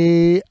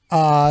Curie,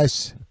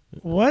 us.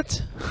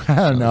 What? I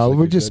don't know.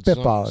 We're just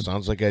spitballing.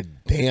 Sounds like a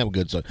damn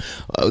good song.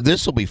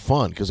 This will be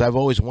fun because I've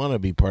always wanted to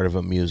be part of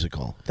a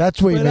musical.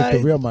 That's where you make the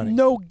real money.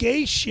 No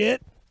gay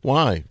shit.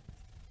 Why?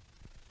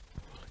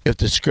 If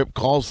the script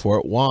calls for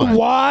it, why?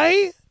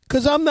 Why?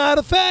 Because I'm not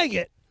a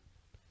faggot.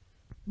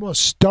 Well,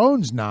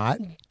 Stone's not.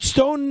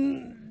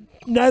 Stone,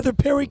 neither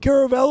Perry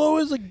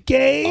Caravello is a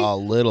gay, a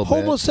little bit,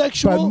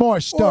 homosexual, but more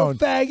Stone. Or a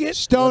faggot.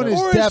 Stone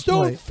is or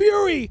definitely Stone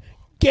Fury,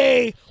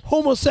 gay,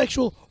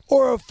 homosexual,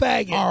 or a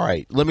faggot. All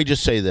right, let me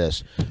just say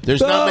this: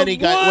 there's not many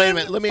guys. Wait a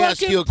minute. Let me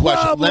ask you a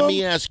question. Let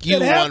me ask you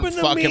one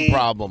fucking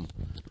problem.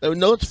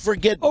 No, let's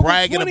forget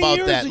bragging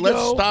about that.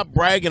 Let's stop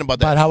bragging about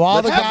that. But how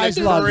all the guys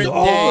love you.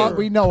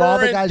 We know all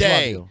the guys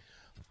love you.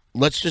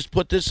 Let's just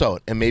put this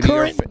out, and maybe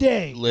current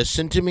day.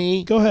 Listen to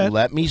me. Go ahead.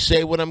 Let me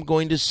say what I'm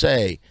going to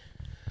say.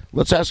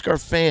 Let's ask our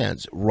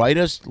fans. Write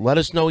us. Let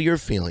us know your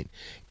feeling.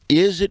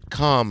 Is it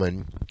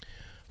common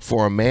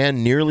for a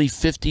man nearly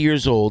 50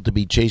 years old to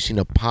be chasing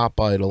a pop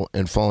idol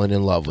and falling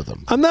in love with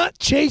him? I'm not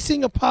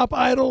chasing a pop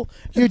idol.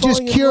 You're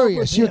just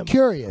curious. You're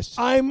curious.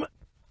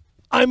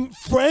 I'm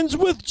friends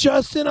with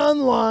Justin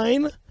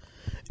online,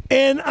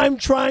 and I'm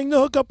trying to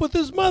hook up with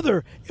his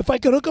mother. If I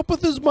could hook up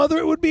with his mother,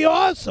 it would be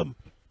awesome.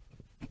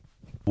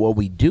 What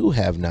we do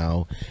have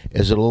now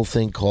is a little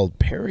thing called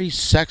Perry's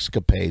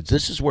Sexapades.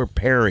 This is where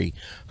Perry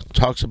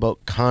talks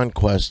about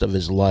conquest of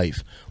his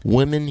life,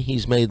 women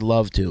he's made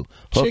love to,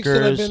 hookers. Chicks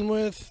that I've been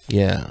with.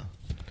 Yeah.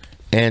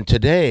 And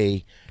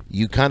today,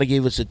 you kind of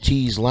gave us a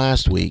tease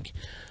last week.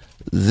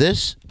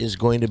 This is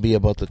going to be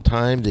about the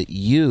time that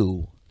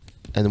you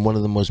and one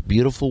of the most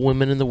beautiful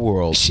women in the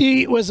world.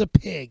 She was a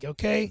pig,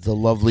 okay? The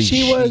lovely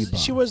Sheba.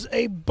 She was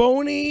a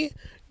bony,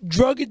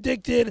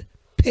 drug-addicted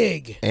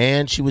pig.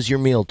 And she was your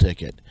meal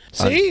ticket.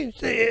 See?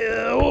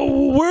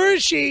 Where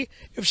is she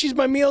if she's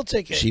my meal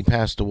ticket? She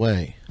passed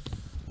away.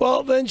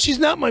 Well, then she's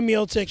not my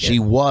meal ticket. She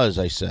was,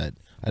 I said.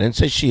 I didn't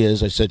say she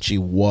is. I said she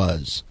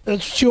was.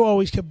 That's what you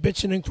always kept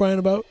bitching and crying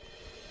about.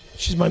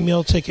 She's my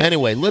meal ticket.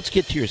 Anyway, let's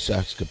get to your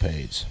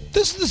sexcapades.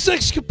 This is the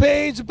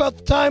sexcapades about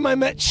the time I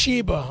met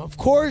Sheba. Of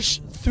course,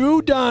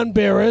 through Don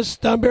Barris.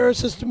 Don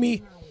Barris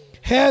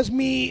has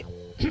me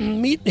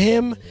meet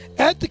him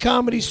at the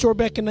Comedy Store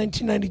back in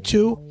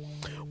 1992,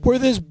 where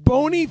this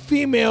bony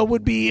female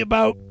would be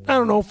about,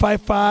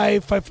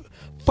 5'5",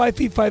 5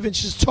 feet 5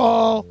 inches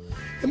tall,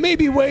 and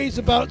maybe weighs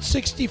about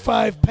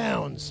 65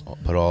 pounds.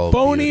 But all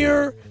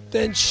bonier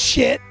than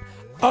shit.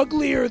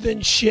 Uglier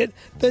than shit.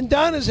 Then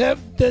Don is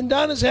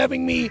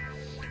having me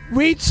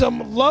read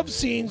some love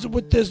scenes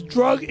with this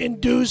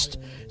drug-induced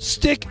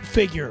stick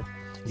figure.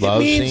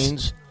 Love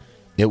scenes?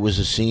 It was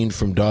a scene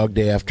from Dog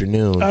Day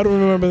Afternoon. I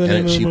don't remember the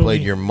name of the movie. And she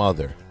played your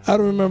mother. I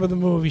don't remember the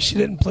movie. She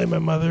didn't play my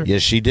mother.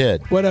 Yes, she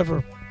did.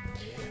 Whatever.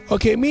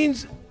 Okay, meaning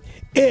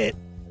the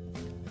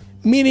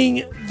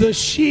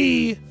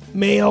she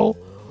male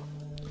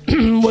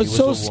was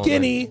so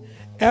skinny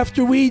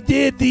after we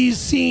did these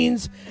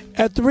scenes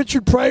at the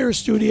Richard Pryor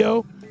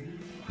studio.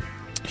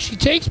 She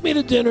takes me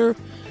to dinner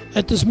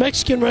at this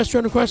Mexican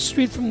restaurant across the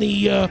street from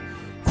the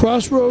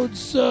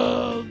Crossroads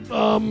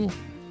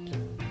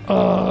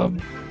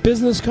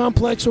business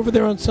complex over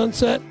there on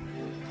Sunset.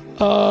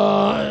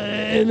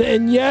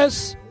 And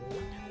yes,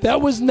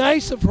 that was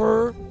nice of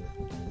her.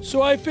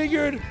 So I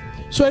figured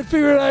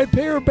I'd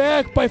pay her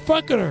back by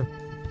fucking her.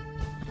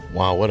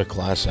 Wow, what a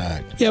class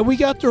act. Yeah, we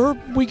got to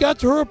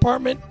her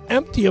apartment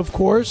empty, of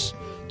course.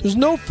 There's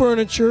no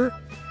furniture,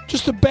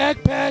 just a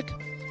backpack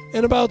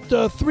and about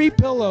 3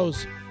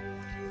 pillows.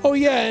 Oh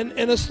yeah,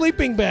 and a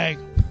sleeping bag.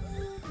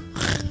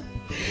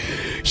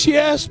 She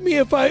asked me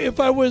if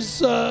I was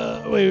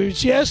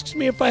she asks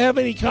me if I have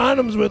any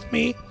condoms with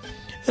me,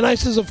 and I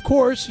says of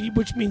course,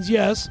 which means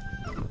yes.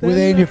 Were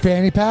they in your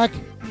fanny pack?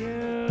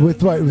 Yeah.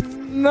 With what?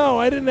 No,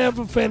 I didn't have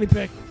a fanny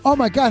pack. Oh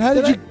my God! How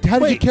did you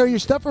carry your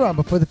stuff around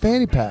before the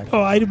fanny pack?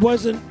 Oh, I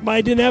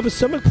didn't have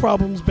stomach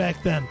problems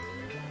back then.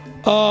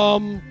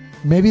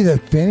 Maybe the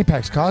fanny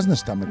pack's causing the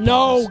stomach problems.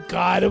 No,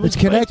 God, it's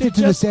connected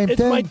to the same thing.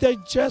 It's my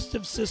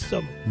digestive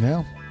system.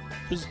 Yeah.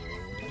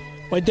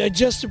 My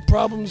digestive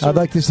problems. I'd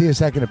like to see a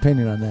second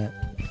opinion on that.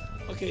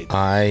 Okay.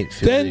 I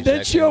feel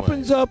then she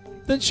opens up.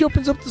 Then she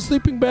opens up the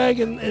sleeping bag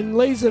and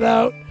lays it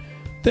out.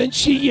 Then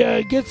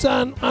she gets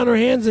on her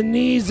hands and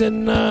knees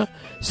and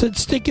said,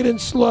 "Stick it in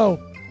slow."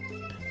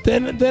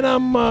 then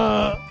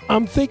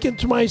I'm thinking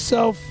to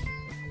myself,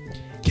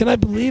 can I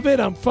believe it?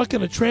 I'm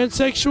fucking a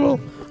transsexual.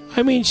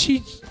 I mean,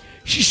 she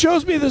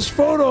shows me this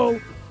photo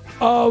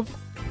of.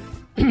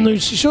 She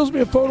shows me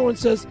a photo and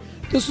says,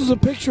 "This was a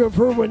picture of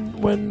her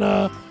when."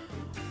 Oh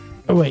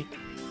wait,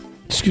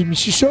 excuse me.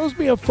 She shows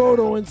me a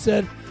photo and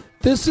said,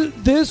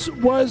 "This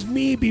was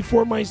me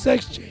before my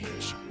sex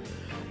change."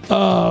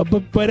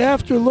 But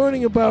after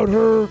learning about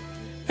her,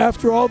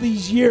 after all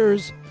these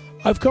years,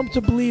 I've come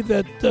to believe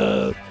that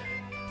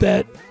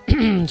that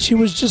she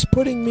was just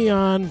putting me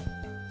on.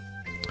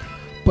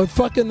 But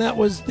fucking, that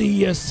was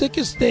the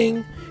sickest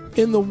thing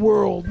in the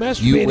world.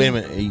 Masturbating. Wait a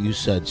minute. You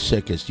said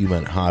sickest. You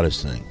meant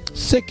hottest thing.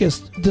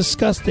 Sickest,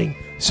 disgusting,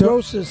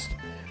 grossest,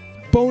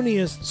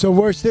 boniest. So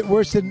worse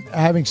than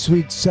having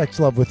sweet sex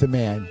love with a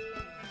man.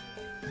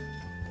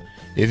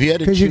 If you had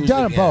to choose, because you've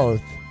done again,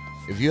 both.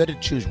 If you had to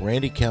choose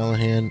Randy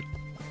Callahan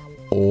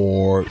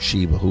or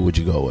Sheba, who would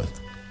you go with?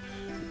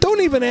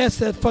 Don't even ask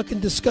that fucking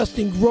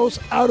disgusting, gross,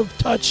 out of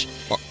touch,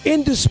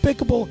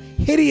 indespicable,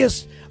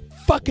 hideous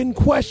fucking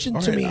question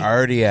to me. I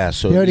already asked.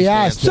 So you already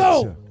asked.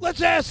 So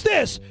let's ask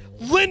this: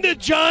 Linda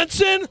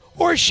Johnson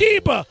or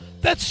Sheba?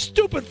 That's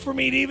stupid for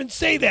me to even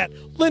say that.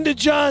 Linda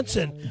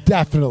Johnson.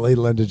 Definitely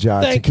Linda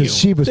Johnson, Thank you. because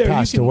Sheba's There, you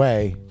passed can-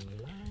 away.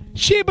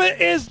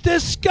 Sheba is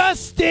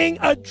disgusting,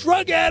 a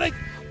drug addict,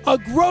 a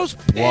gross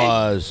pig.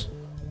 Was.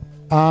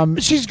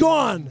 She's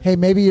gone. Hey,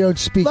 maybe you don't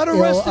speak Let her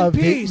ill rest in of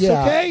peace,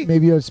 yeah, okay?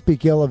 Maybe you don't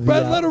speak ill of the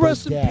But let her the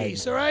rest in dead.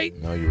 peace, all right?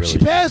 No, you really She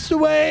passed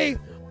away.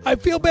 I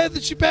feel bad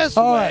that she passed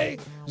All away.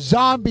 right.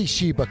 Zombie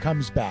Sheba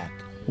comes back.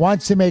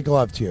 Wants to make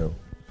love to you.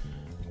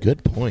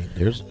 Good point.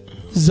 There's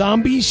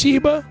Zombie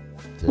Sheba?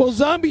 Well,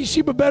 Zombie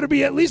Sheba better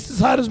be at least as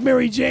hot as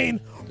Mary Jane,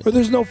 or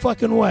there's no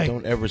fucking way.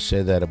 Don't ever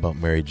say that about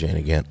Mary Jane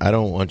again. I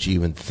don't want you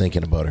even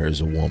thinking about her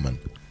as a woman.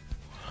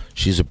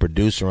 She's a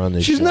producer on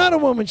this show. She's not a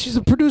woman. She's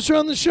a producer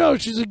on the show.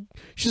 She's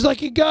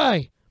like a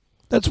guy.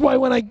 That's why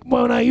when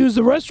I use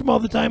the restroom all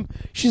the time,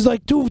 she's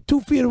like two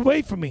feet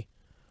away from me.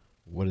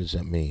 What does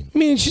that mean? I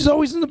mean, she's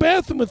always in the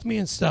bathroom with me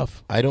and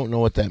stuff. I don't know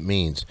what that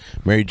means.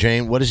 Mary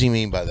Jane, what does he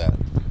mean by that?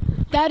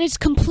 That is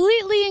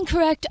completely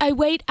incorrect. I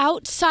wait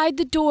outside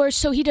the door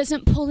so he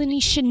doesn't pull any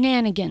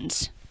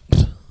shenanigans.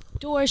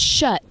 Door's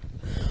shut.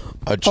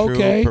 A true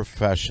Okay.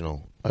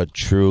 professional. A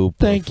true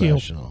Thank you.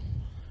 professional.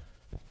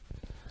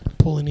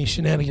 Pulling these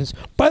shenanigans.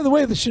 By the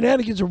way, the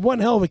Shenanigans are one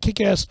hell of a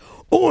kick-ass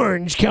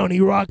Orange County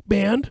rock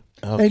band.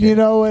 Okay. And you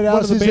know what One of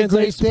else the is a bands I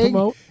great used to thing?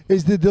 promote.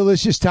 Is the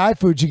delicious Thai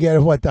food you get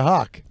at What the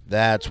Huck.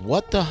 That's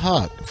What the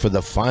Huck for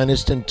the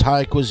finest in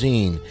Thai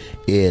cuisine.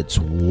 It's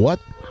What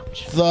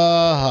the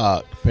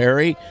Huck.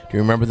 Perry, do you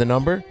remember the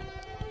number?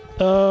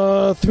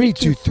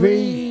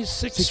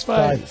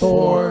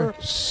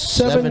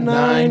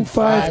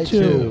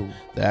 323-654-7952.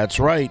 That's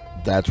right.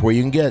 That's where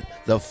you can get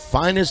the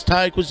finest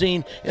Thai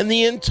cuisine in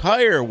the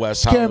entire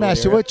West Hollywood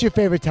Scaremaster, area. what's your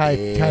favorite kind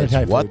of It's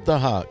Thai What food? the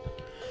Huck.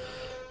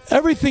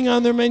 Everything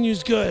on their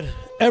menu's good.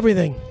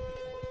 Everything.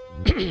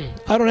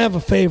 I don't have a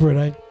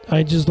favorite.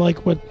 I just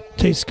like what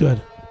tastes good.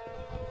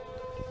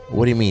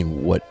 What do you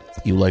mean? What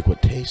you like?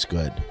 What tastes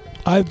good?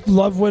 I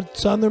love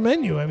what's on their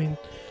menu. I mean,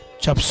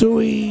 chop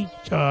suey,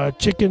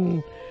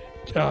 chicken,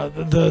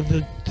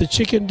 the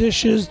chicken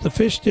dishes, the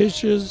fish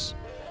dishes,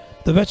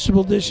 the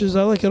vegetable dishes.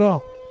 I like it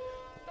all.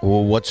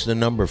 Well, what's the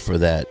number for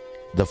that?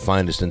 The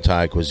finest in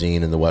Thai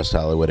cuisine in the West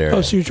Hollywood area.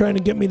 Oh, so you're trying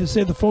to get me to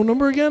say the phone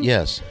number again?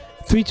 Yes.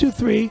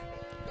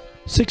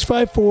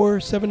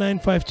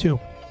 323-654-7952.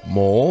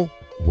 Mole,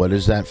 what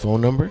is that phone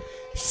number?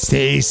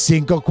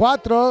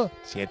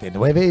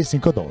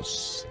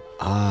 654-7952.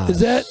 Ah, Is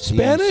that si,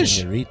 Spanish?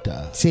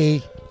 Senorita.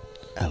 See,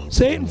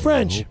 Say it in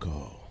French.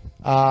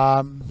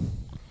 Well,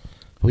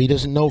 he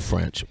doesn't know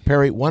French.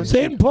 Perry, one.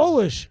 Say it in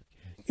Polish.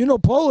 You know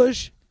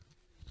Polish.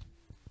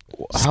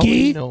 How do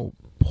Ski? you know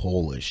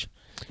Polish?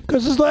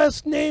 Because his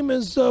last name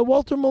is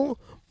Walter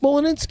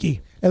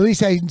Molininski. at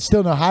least I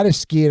still know how to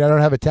ski, and I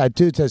don't have a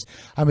tattoo that says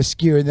I'm a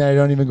skier, and then I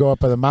don't even go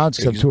up on the mountains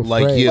because I'm too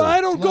Like afraid. you. Well,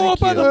 I don't go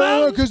Like up on the you.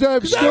 mountains because I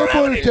have don't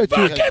have snowboard any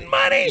tattoos. fucking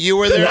money. You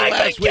were there that I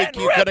last can week. get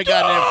You could have ripped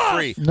gotten off. in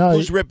free. No,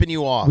 Who's ripping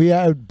you off? We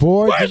had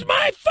boards. Where's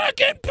my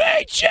fucking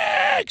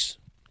paychecks?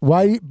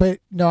 Why? But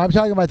no, I'm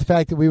talking about the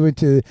fact that we went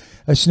to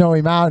a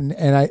snowy mountain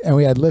and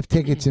we had lift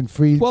tickets and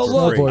free Well,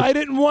 look, snowboards. I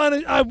didn't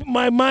want to.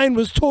 My mind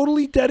was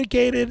totally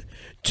dedicated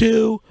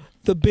to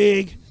the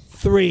Big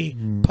Three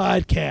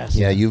podcast.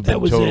 Yeah, you've been That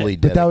was totally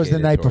it. but that was the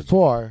dedicated night towards-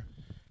 before.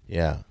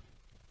 Yeah.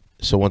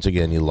 So once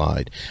again, you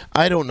lied.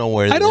 I don't know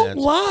where. I don't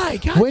that's- lie.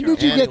 God, When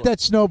did you Anyway. get that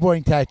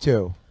snowboarding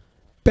tattoo?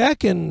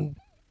 Back in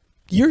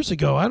years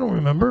ago. I don't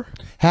remember.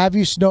 Have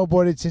you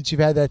snowboarded since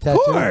you've had that Of tattoo?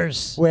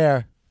 course.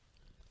 Where?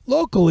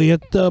 Locally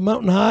at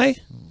Mountain High.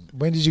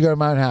 When did you go to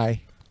Mountain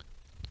High?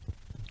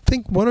 I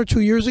think 1 or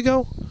 2 years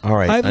ago. All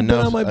right, I haven't enough,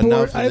 been on my board.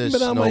 enough of I haven't this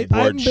been on my. snowboard I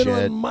haven't been shit.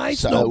 on my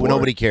So- snowboard.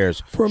 Nobody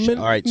cares. For a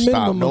All right, stop.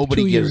 minimum of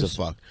Nobody 2 gives years. a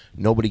fuck.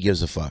 Nobody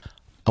gives a fuck.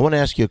 I want to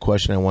ask you a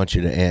question. I want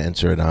you to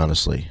answer it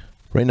honestly.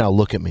 Right now,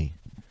 look at me.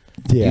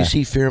 Do Yeah, you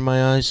see fear in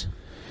my eyes?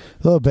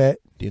 a little bit.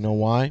 Do you know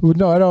why? Well,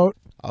 no, I don't.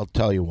 I'll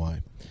tell you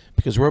why.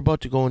 Because we're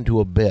about to go into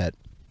a bit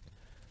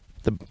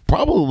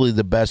probably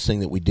the best thing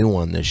that we do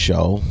on this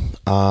show.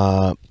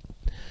 But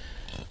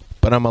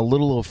I'm a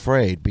little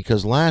afraid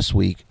because last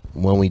week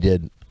when we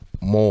did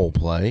Mole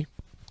Play,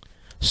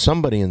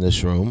 somebody in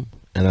this room,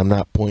 and I'm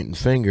not pointing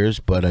fingers,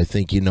 but I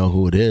think you know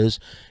who it is.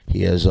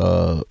 He has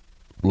a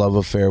love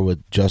affair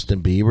with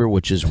Justin Bieber,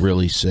 which is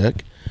really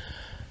sick.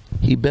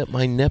 He bit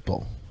my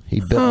nipple. He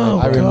bit my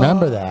I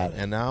remember that.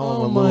 And now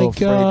I'm a little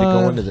afraid to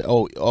go into the...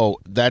 Oh,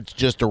 that's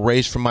just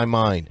erased from my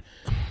mind.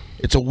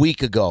 It's a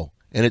week ago,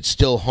 and it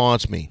still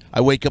haunts me.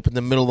 I wake up in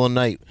the middle of the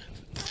night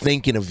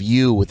thinking of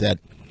you with that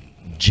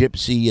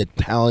gypsy,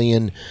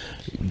 Italian,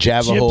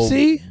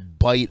 Javaho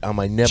bite on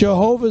my nipple.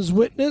 Jehovah's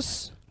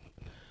Witness?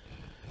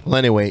 Well,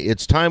 anyway,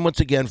 it's time once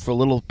again for a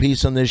little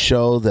piece on this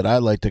show that I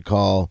like to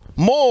call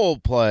Mole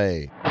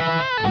Play.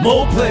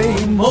 Mole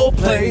play, mole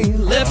play,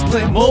 let's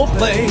play mole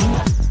play.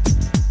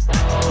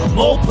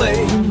 Mole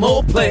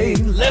play,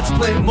 let's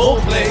play mole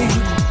play.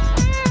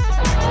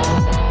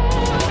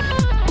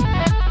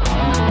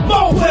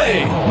 Mole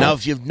play! Now,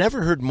 if you've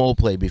never heard Mole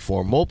Play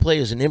before, Mole Play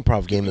is an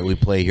improv game that we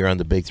play here on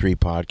the Big Three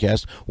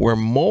podcast where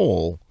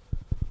Mole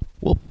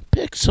will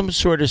pick some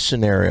sort of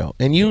scenario.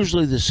 And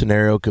usually the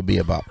scenario could be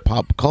about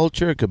pop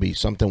culture, it could be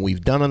something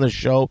we've done on the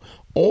show,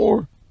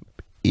 or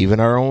even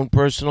our own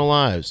personal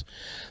lives.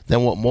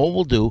 Then what Mole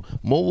will do,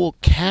 Mole will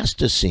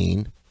cast a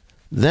scene.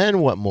 Then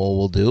what Mole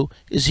will do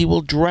is he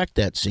will direct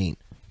that scene.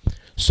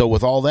 So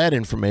with all that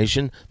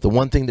information, the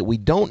one thing that we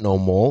don't know,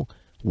 Mole,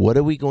 what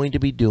are we going to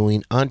be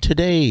doing on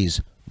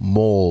today's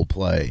Mole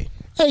Play?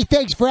 Hey,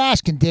 thanks for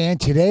asking, Dan.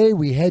 Today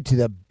we head to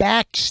the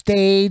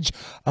backstage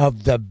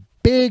of the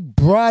big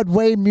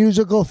Broadway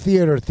musical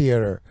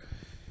theater,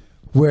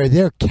 where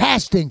they're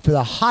casting for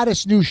the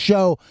hottest new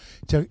show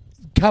to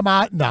come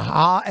out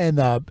in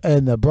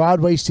the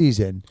Broadway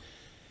season.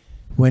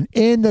 When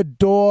in the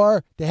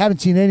door, they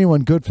haven't seen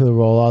anyone good for the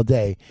role all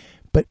day,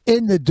 but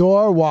in the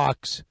door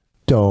walks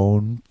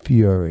Stone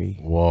Fury.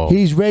 Whoa!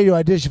 He's ready to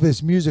audition for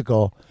this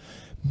musical,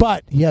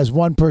 but he has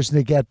one person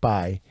to get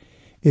by.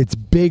 It's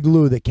Big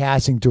Lou, the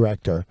casting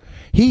director.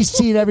 He's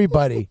seen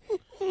everybody,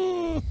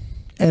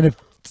 and if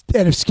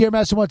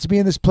Scaremaster wants to be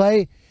in this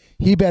play,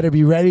 he better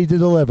be ready to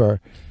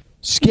deliver.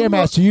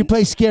 Scaremaster, you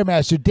play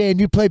Scaremaster. Dan,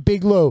 you play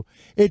Big Lou.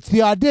 It's the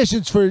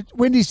auditions for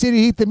Windy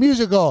City Heat the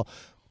musical.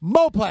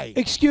 Mole Play.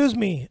 Excuse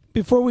me,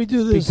 before we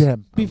do this,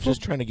 I'm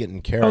just trying to get in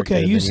character.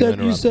 Okay, you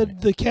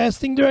said the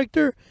casting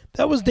director.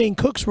 That was Dane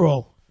Cook's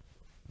role.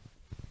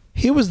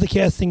 He was the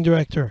casting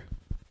director.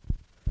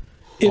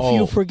 If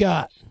you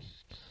forgot,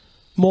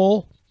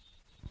 Mole.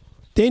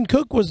 Dane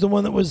Cook was the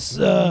one that was.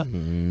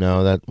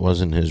 No, that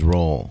wasn't his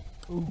role.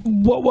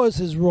 What was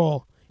his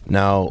role?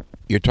 Now,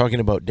 you're talking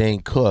about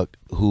Dane Cook,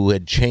 who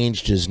had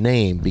changed his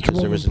name because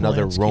there was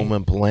another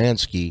Roman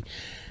Polanski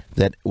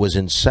that was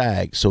in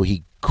SAG, so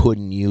he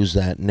couldn't use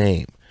that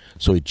name.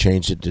 So he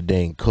changed it to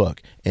Dane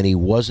Cook. And he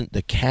wasn't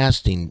the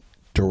casting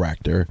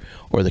director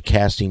or the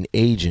casting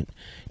agent.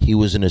 He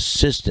was an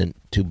assistant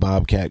to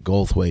Bobcat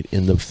Goldthwait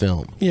in the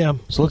film. Yeah.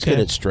 So let's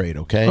get it straight,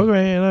 okay?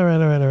 Okay, all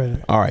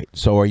right. All right,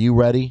 so are you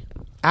ready?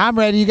 I'm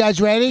ready. You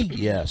guys ready?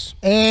 Yes.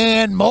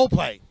 And Mole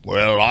Play.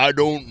 Well, I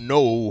don't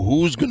know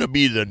who's going to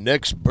be the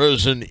next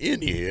person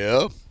in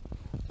here.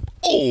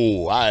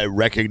 Oh, I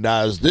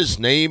recognize this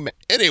name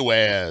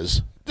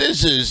anywheres.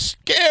 This is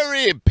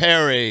Scary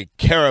Perry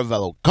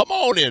Caravello. Come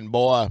on in,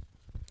 boy.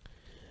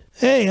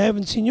 Hey, I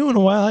haven't seen you in a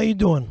while. How you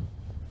doing?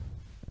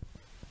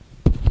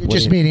 You're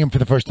just meeting him for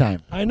the first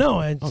time. I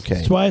know.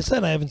 That's why I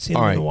said I haven't seen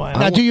him in a while.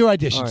 Now do your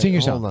audition. Sing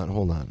your song.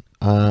 Hold on.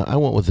 I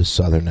went with a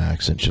Southern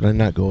accent. Should I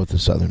not go with the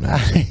Southern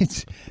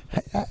accent?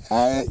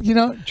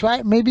 Try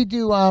it. Maybe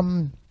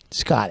do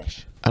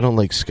Scottish. I don't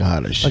like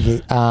Scottish.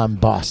 Okay,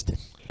 Boston.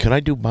 Can I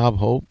do Bob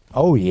Hope?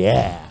 Oh,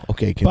 yeah.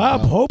 Okay.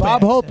 Bob Hope.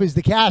 Bob Hope is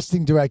the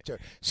casting director.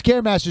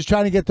 Scaremaster's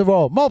trying to get the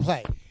role. Mole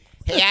Play.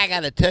 Hey, I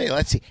got to tell you.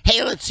 Let's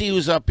see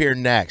who's up here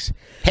next.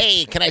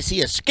 Hey, can I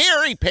see a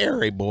Scary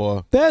Perry,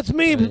 boy? That's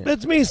me.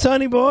 That's me,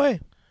 Sonny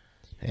Boy.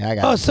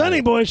 Hey,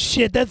 Sonny Boy,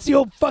 shit. That's the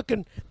old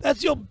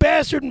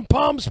bastard in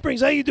Palm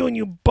Springs. How you doing,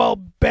 you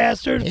bald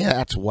bastard? Yeah,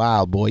 that's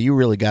wild, boy. You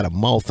really got a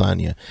mouth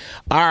on you.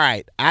 All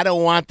right, I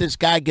don't want this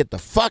guy. Get the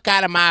fuck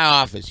out of my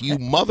office, you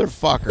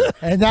motherfucker.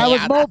 And that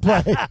was Mole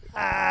Play.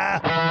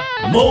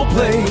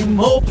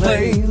 Mole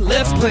play,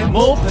 let's play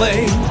mole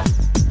play.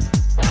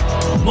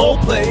 Mole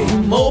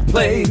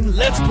play,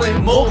 let's play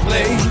mole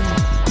play.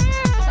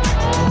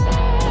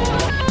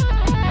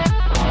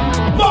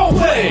 Mole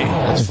play!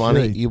 That's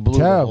funny. You blew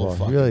terrible, the whole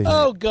fucking really.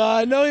 Oh,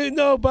 God.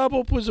 No, Bob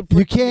Hope was a prick.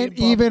 You can't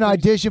even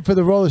audition for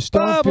the role of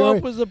Stone Bob Fury.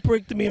 Hope was a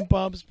prick to me in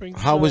Palm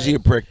Springs. How was he a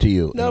prick to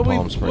you in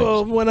Palm Springs?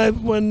 Well,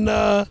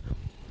 when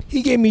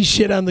he gave me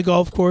shit on the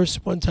golf course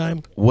one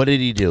time. What did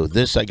he do?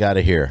 This I got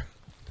to hear.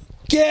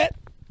 Sit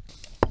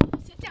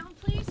down,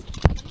 please.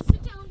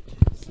 Sit down.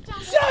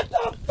 Shut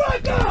the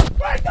fuck up!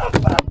 Right the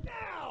fuck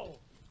now!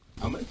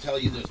 I'm going to tell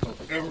you this. Don't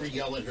ever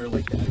yell at her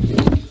like that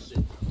again.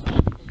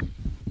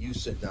 You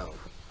sit down.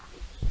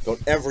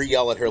 Don't ever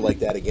yell at her like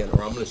that again,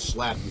 or I'm going to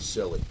slap you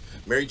silly.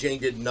 Mary Jane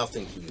did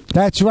nothing to you.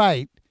 That's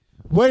right.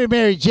 What did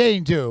Mary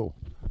Jane do?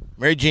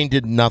 Mary Jane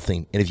did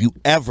nothing. And if you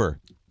ever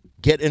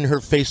get in her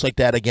face like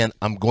that again,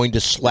 I'm going to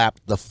slap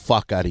the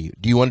fuck out of you.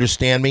 Do you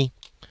understand me?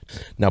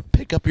 Now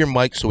pick up your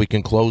mic so we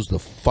can close the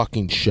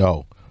fucking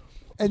show.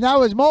 And that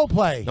was Mole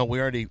Play. No, we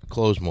already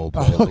closed Mole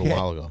Play a little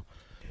while ago.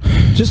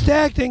 Just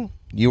acting.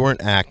 You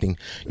weren't acting.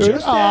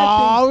 Just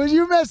acting. Was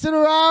you messing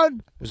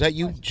around? Was that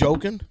you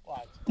joking?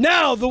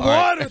 No, the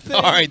water thing.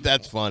 All right,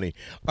 that's funny.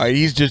 All right,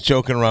 he's just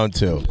joking around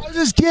too. I was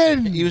just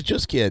kidding. He was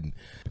just kidding.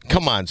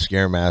 Come on,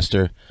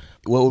 Scaremaster.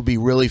 What would be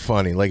really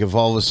funny, like if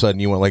all of a sudden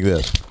you went like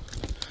this.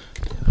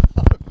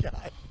 Oh,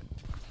 God.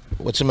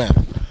 What's the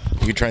matter?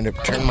 Are you trying to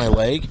turn my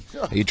leg?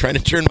 Are you trying to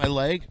turn my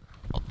leg?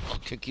 I'll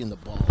kick you in the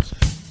balls.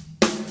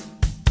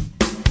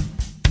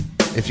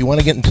 If you want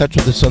to get in touch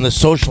with us on the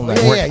social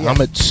network,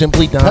 I'm at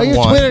Simply Don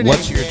Juan.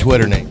 What's your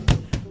Twitter name?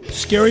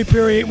 Scary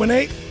Perry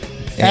 818.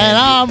 And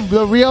I'm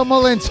the real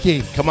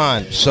Malinsky. Come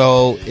on.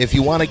 So if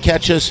you want to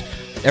catch us,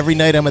 every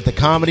night I'm at the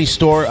Comedy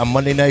Store. On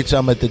Monday nights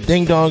I'm at the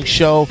Ding Dong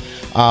Show.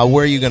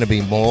 Where are you going to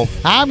be, Mole?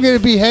 I'm going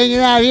to be hanging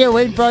out here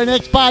waiting for our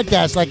next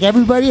podcast like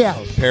everybody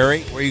else.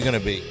 Perry, where are you going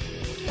to be?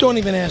 Don't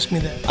even ask me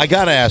that. I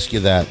got to ask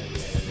you that.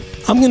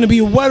 I'm going to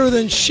be wetter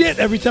than shit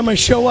every time I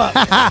show up.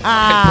 Put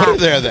her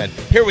there then.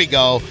 Here we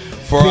go.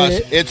 For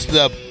us, it's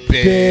the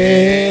Big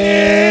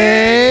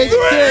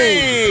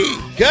Three.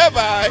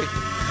 Goodbye.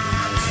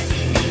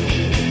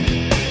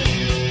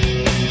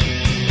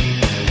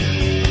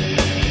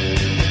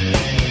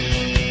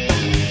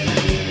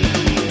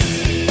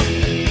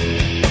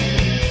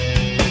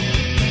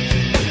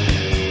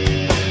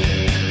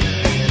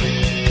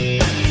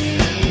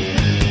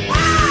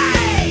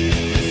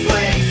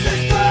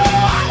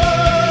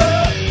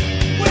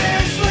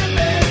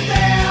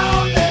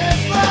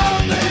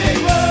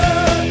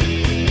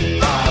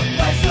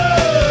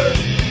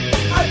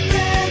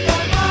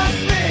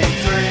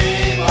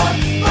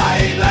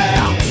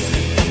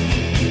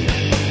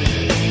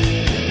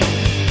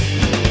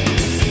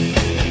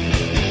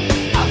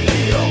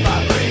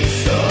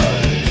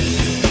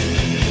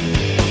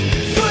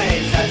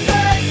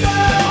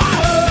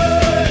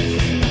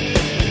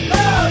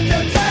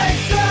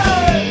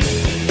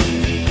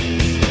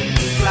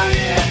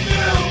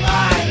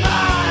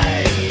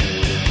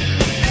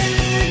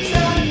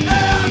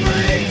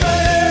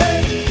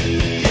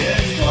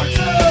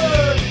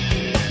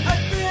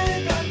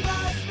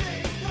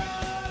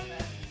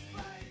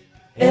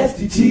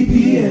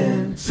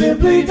 SDTPN,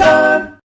 Simply Don.